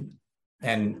 and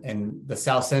the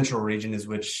South Central region is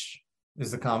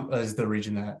the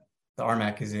region that the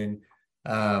RMAC is in,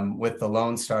 with the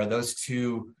Lone Star. Those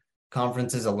two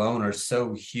conferences alone are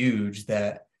so huge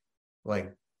that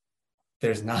like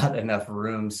there's not enough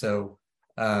room. So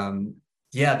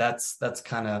yeah, that's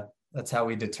how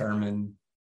we determine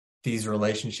these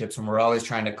relationships, and we're always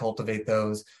trying to cultivate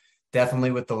those.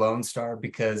 Definitely with the Lone Star,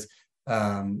 because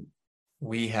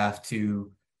we have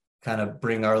to kind of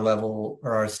bring our level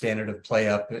or our standard of play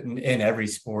up in every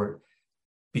sport,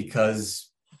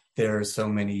 because there are so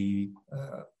many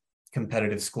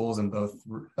competitive schools in both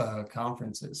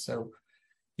conferences. So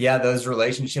yeah, those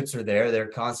relationships are there. They're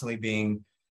constantly being,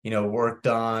 worked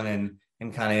on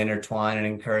and kind of intertwined and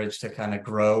encouraged to kind of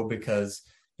grow, because,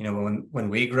 when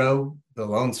we grow, the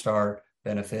Lone Star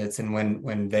benefits. And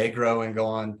when they grow and go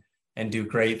on and do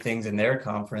great things in their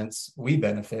conference, we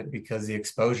benefit because the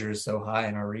exposure is so high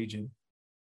in our region.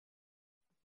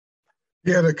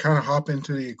 Yeah, to kind of hop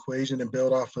into the equation and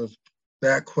build off of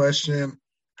that question,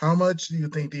 how much do you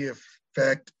think the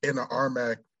effect in the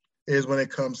RMAC is when it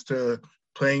comes to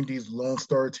playing these Lone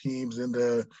Star teams in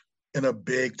a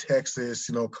big Texas,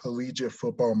 collegiate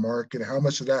football market? How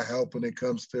much does that help when it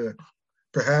comes to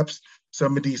perhaps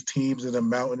some of these teams in a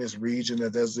mountainous region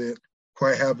that doesn't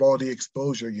quite have all the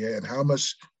exposure yet? And how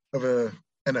much of an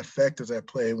effect does that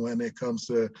play when it comes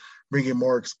to bringing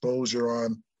more exposure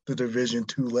on the Division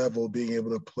II level, being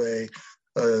able to play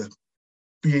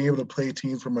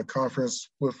teams from a conference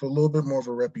with a little bit more of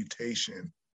a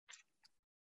reputation?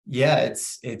 Yeah,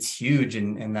 it's huge,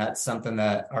 and that's something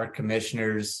that our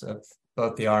commissioners of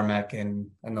both the RMAC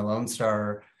and the Lone Star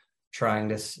are trying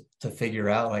to figure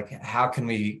out, like, how can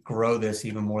we grow this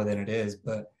even more than it is.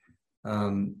 But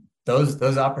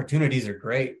those opportunities are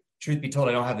great. Truth be told,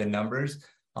 I don't have the numbers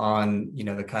on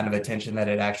the kind of attention that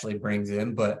it actually brings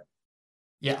in, but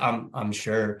yeah, I'm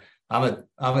sure. I'm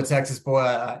a Texas boy.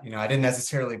 I didn't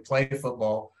necessarily play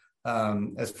football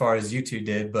as far as you two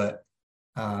did, but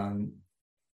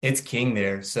it's king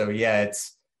there. So yeah,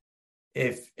 it's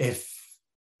if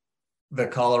the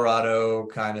Colorado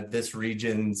kind of this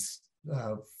region's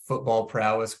football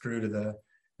prowess grew to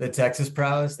the Texas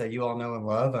prowess that you all know and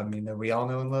love, that we all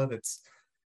know and love,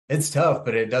 it's tough,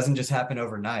 but it doesn't just happen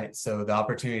overnight. So the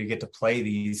opportunity to get to play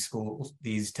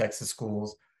these Texas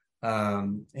schools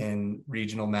in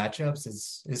regional matchups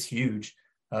is huge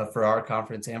for our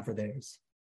conference and for theirs.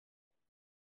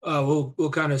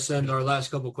 We'll kind of send our last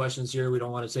couple questions here. We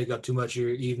don't want to take up too much of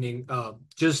your evening.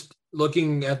 Just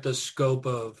looking at the scope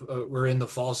of we're in the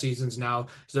fall seasons now.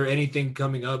 Is there anything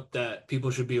coming up that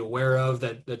people should be aware of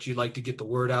that you'd like to get the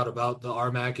word out about the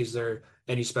RMAC? Is there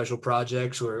any special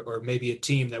projects or maybe a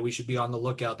team that we should be on the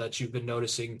lookout that you've been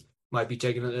noticing might be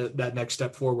taking that next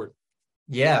step forward?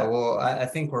 Yeah, well, I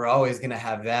think we're always going to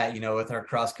have that, with our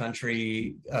cross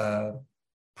country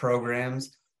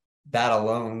programs. That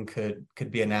alone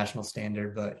could be a national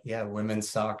standard. But yeah, women's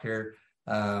soccer,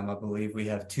 I believe we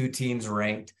have 2 teams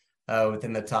ranked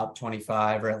within the top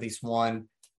 25, or at least one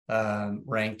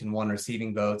ranked and 1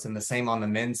 receiving votes, and the same on the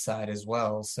men's side as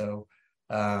well. So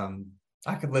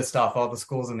I could list off all the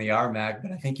schools in the RMAC,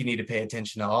 but I think you need to pay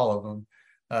attention to all of them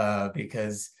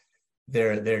because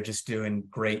they're just doing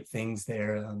great things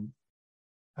there.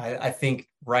 I think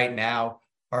right now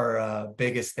our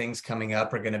biggest things coming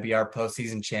up are going to be our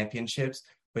postseason championships,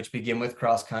 which begin with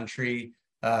cross country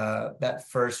that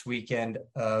first weekend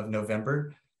of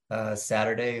November.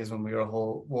 Saturday is when we'll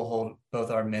hold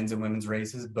both our men's and women's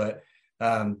races, but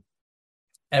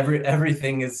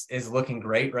everything is looking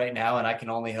great right now, and I can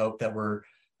only hope that we're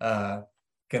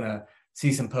gonna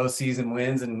see some postseason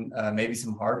wins and maybe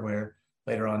some hardware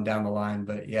later on down the line.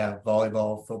 But yeah,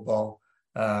 volleyball, football,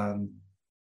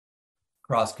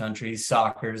 cross country,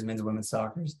 soccer's, men's and women's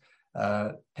soccer's.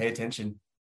 Pay attention.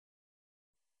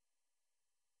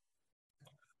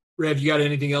 Rev, you got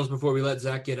anything else before we let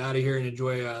Zach get out of here and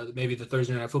enjoy maybe the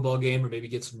Thursday night football game, or maybe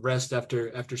get some rest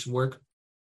after some work?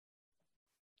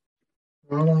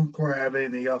 Well, I don't quite have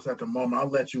anything else at the moment. I'll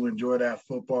let you enjoy that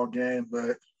football game.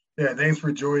 But yeah, thanks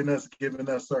for joining us, giving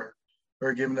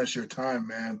us your time,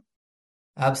 man.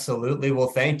 Absolutely. Well,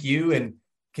 thank you, and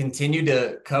continue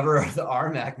to cover the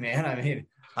RMAC, man.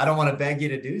 I don't want to beg you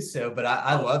to do so, but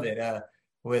I love it.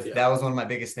 That was one of my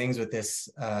biggest things with this,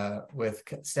 with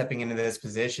stepping into this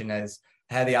position, as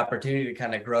I had the opportunity to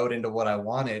kind of grow it into what I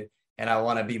wanted, and I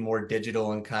want to be more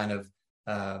digital and kind of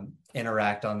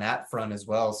interact on that front as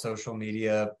well. Social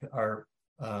media, our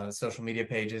social media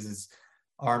pages is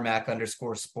RMAC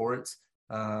 _sports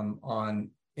on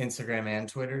Instagram and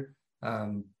Twitter.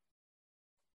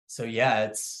 So yeah,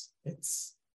 it's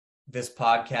this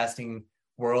podcasting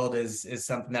world is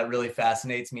something that really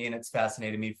fascinates me, and it's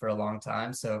fascinated me for a long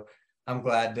time. So I'm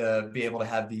glad to be able to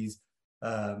have these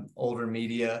older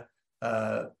media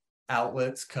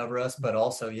outlets cover us, but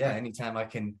also, yeah, anytime I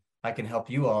can help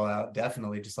you all out,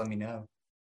 definitely just let me know.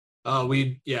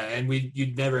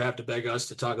 You'd never have to beg us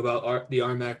to talk about the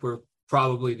RMAC. We're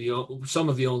probably some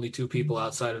of the only two people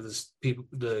outside of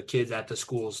the kids at the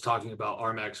schools talking about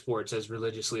RMAC sports as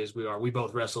religiously as we are. We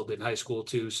both wrestled in high school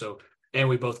too, and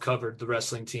we both covered the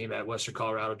wrestling team at Western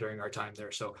Colorado during our time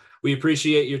there. So we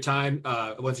appreciate your time.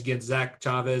 Once again, Zack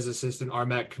Chavez, Assistant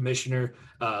RMAC Commissioner,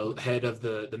 head of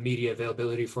the media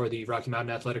availability for the Rocky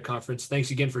Mountain Athletic Conference.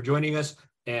 Thanks again for joining us,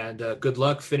 and good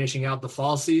luck finishing out the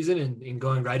fall season and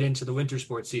going right into the winter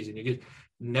sports season. You get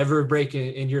never a break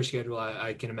in your schedule,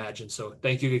 I can imagine. So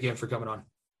thank you again for coming on.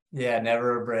 Yeah,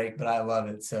 never a break, but I love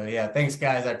it. So yeah, thanks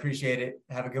guys. I appreciate it.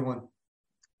 Have a good one.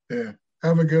 Yeah.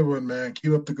 Have a good one, man.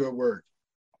 Keep up the good work.